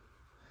scared.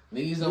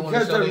 Niggas don't want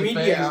to show their face.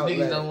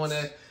 Niggas don't want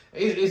to.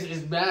 It's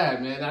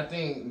bad, man. I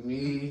think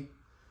me,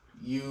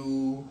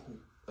 you,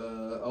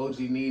 OG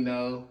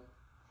Nino,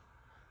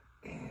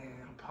 and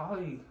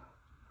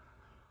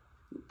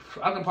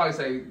I can probably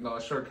say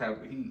short cap.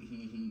 I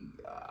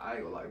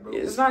ain't gonna lie, bro.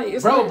 It's not.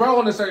 Bro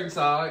on a certain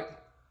side,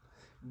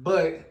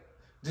 but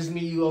just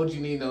me, you, OG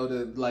Nino,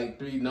 the like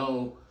 3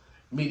 known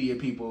media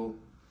people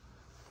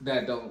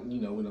that don't, we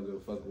don't give a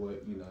fuck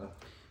what,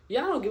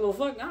 Yeah, I don't give a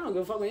fuck. I don't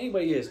give a fuck what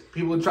anybody is.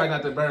 People try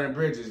not to burn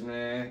bridges,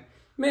 man.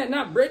 Man,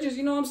 not bridges.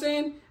 You know what I'm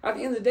saying? At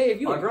the end of the day,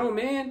 if you're a grown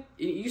man,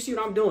 you see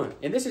what I'm doing,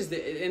 and this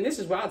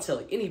is what I'll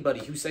tell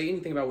anybody who say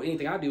anything about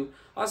anything I do.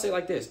 I'll say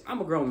like this: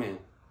 I'm a grown man.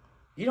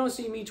 You don't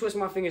see me twisting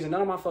my fingers in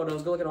none of my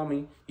photos. Go look at all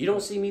me. You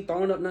don't see me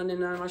throwing up nothing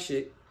in none of my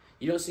shit.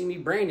 You don't see me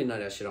branding none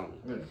of that shit on me.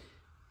 Yeah.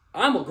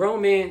 I'm a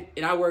grown man,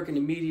 and I work in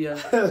the media.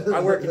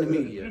 I work in the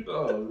media.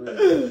 Oh,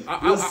 man.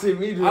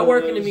 I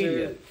work in the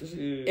media.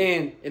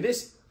 And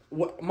this,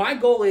 my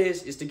goal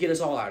is to get us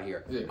all out of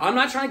here. Yeah. I'm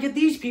not trying to get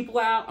these people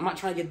out. I'm not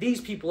trying to get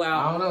these people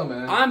out. I don't know,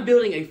 man. I'm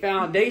building a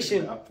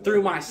foundation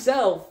through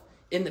myself,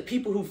 and the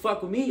people who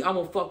fuck with me, I'm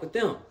going to fuck with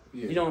them.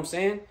 Yeah. You know what I'm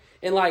saying?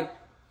 And like,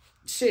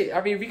 shit,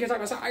 I mean, if you can talk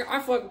about, I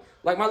fuck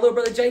like my little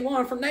brother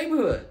J1 from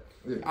neighborhood.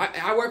 Yeah.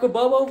 I work with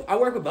Bobo. I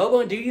work with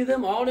Bobo and Dee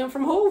them, all them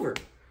from Hoover.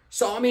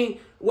 So I mean,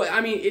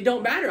 it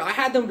don't matter. I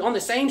had them on the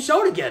same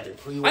show together.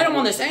 I had them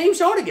on the same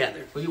show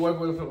together. Who you work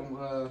with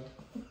from?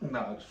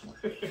 No.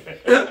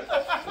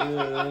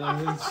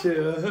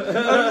 Chill.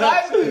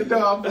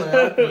 I'm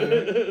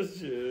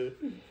playing.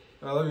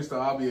 Let me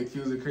start. I'll be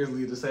accusing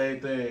Crisley of the same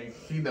thing.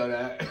 You know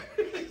that.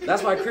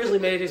 That's why Crisley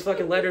made his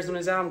fucking letters on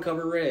his album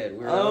cover red.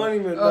 I don't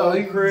even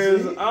know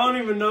Chris. I don't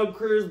even know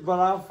Chris, but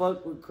I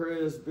fuck with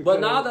Chris.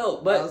 But nah,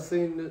 though. But I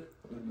seen it.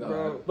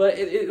 No. But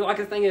like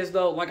the thing is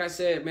though, like I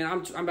said, man,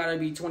 I'm about to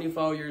be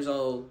 24 years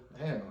old.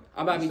 Damn.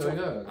 I'm about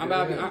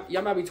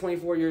to be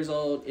 24 years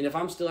old, and if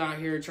I'm still out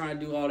here trying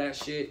to do all that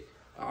shit,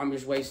 I'm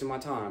just wasting my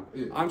time.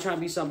 Yeah. I'm trying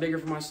to be something bigger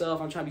for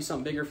myself. I'm trying to be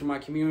something bigger for my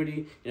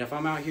community. And if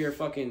I'm out here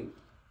fucking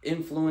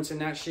influencing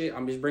that shit,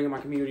 I'm just bringing my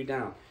community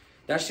down.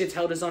 That shit's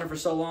held us under for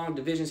so long.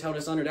 Division's held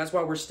us under. That's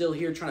why we're still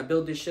here trying to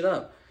build this shit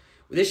up.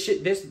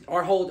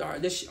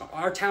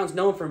 Our town's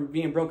known for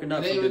being broken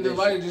up. It ain't even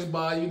divided just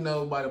by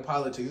by the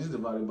politics. It's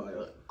divided by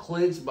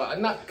cliques,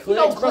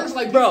 cliques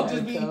like bro.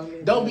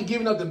 Just don't be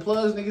giving up the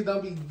plugs, niggas.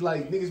 Don't be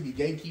like niggas be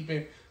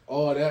gatekeeping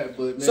all that.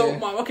 But man, so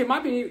my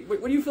opinion.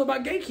 What do you feel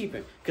about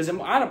gatekeeping? Because I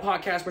had a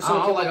podcast where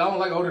I don't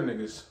like older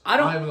niggas. I'm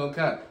not even gonna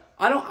cut.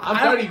 I'm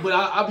 30, but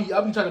I'll be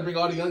trying to bring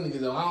all the young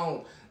niggas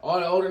on. All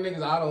the older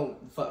niggas, I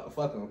don't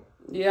fuck them.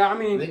 Yeah, I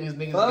mean, niggas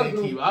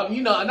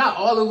gatekeep. Not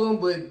all of them,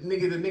 but the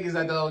niggas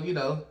that don't,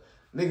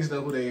 niggas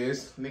know who they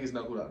is. Niggas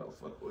know who I don't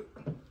fuck with.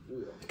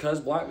 Cuz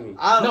block me. No.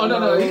 I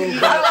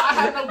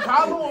had no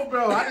problem with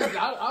bro.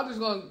 I'm just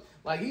gonna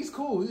he's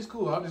cool.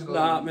 I'm just gonna.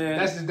 Nah, man.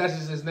 That's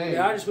just his name.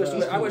 Yeah,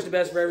 I wish the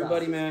best for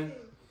everybody, man.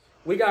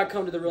 We gotta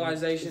come to the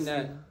realization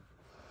that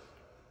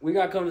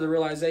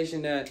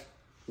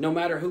no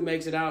matter who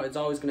makes it out, it's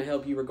always going to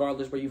help you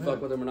regardless whether you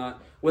fuck with him or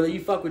not. Whether you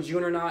fuck with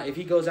June or not, if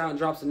he goes out and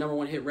drops the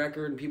 #1 hit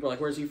record and people are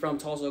like, where's he from?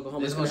 Tulsa,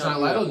 Oklahoma. It's going to shine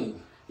light on you.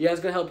 Yeah, it's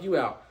going to help you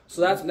out.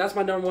 So that's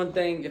my #1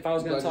 thing. If I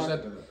was going to talk,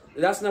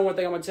 that's the #1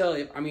 thing I'm going to tell.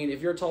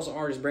 If you're a Tulsa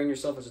artist, brand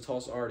yourself as a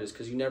Tulsa artist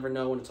because you never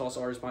know when a Tulsa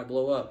artist might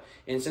blow up.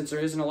 And since there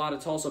isn't a lot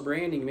of Tulsa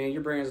branding, man,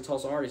 your brand as a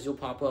Tulsa artist, you'll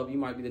pop up. You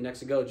might be the next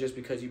to go just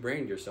because you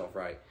brand yourself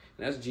right.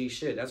 And that's G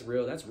shit. That's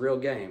real. That's real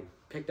game.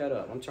 Pick that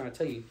up. I'm trying to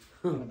tell you.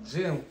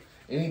 Jim.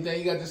 Anything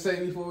you got to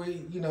say before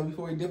we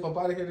dip up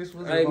out of here? This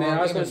was hey man,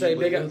 I was gonna say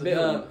big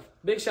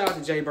shout out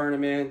to Jay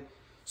Burnham, man.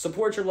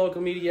 Support your local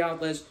media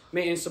outlets,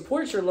 man, and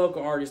support your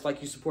local artists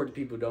like you support the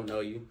people who don't know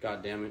you.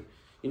 God damn it,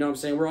 you know what I'm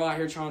saying? We're all out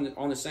here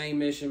on the same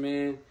mission,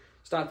 man.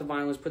 Stop the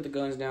violence, put the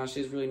guns down.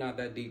 Shit's really not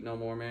that deep no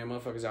more, man.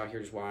 Motherfuckers out here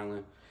just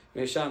wilding.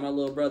 Man, shout out my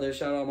little brother.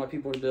 Shout out all my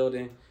people in the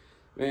building.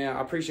 Man,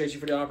 I appreciate you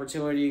for the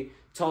opportunity.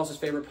 Tulsa's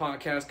favorite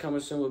podcast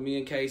coming soon with me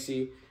and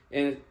Casey.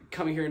 And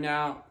coming here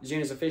now,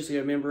 Jen is officially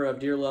a member of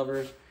Dear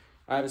Lover.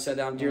 I haven't said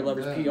that I'm Dear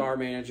Lover's PR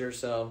manager,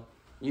 so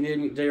you need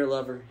me, Dear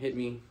Lover, hit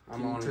me.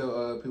 I'm on it.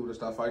 Tell people to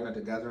stop fighting at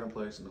the gathering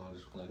place and all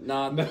this.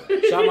 Nah,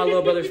 shout out my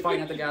little brother's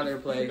fighting at the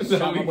gathering place.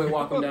 Shout out my boy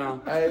Walk him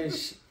down. Hey,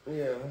 shout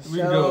out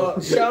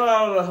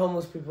to the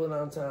homeless people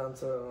downtown,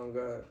 so oh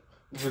God.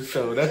 For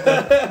sure. That's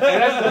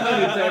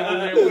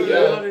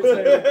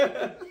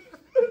the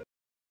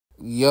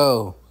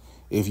Yo,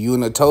 if you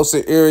in the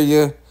Tulsa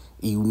area,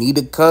 you need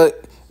a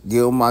cut,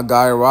 give my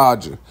guy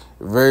Roger.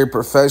 Very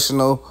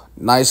professional,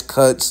 nice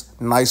cuts,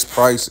 nice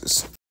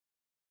prices.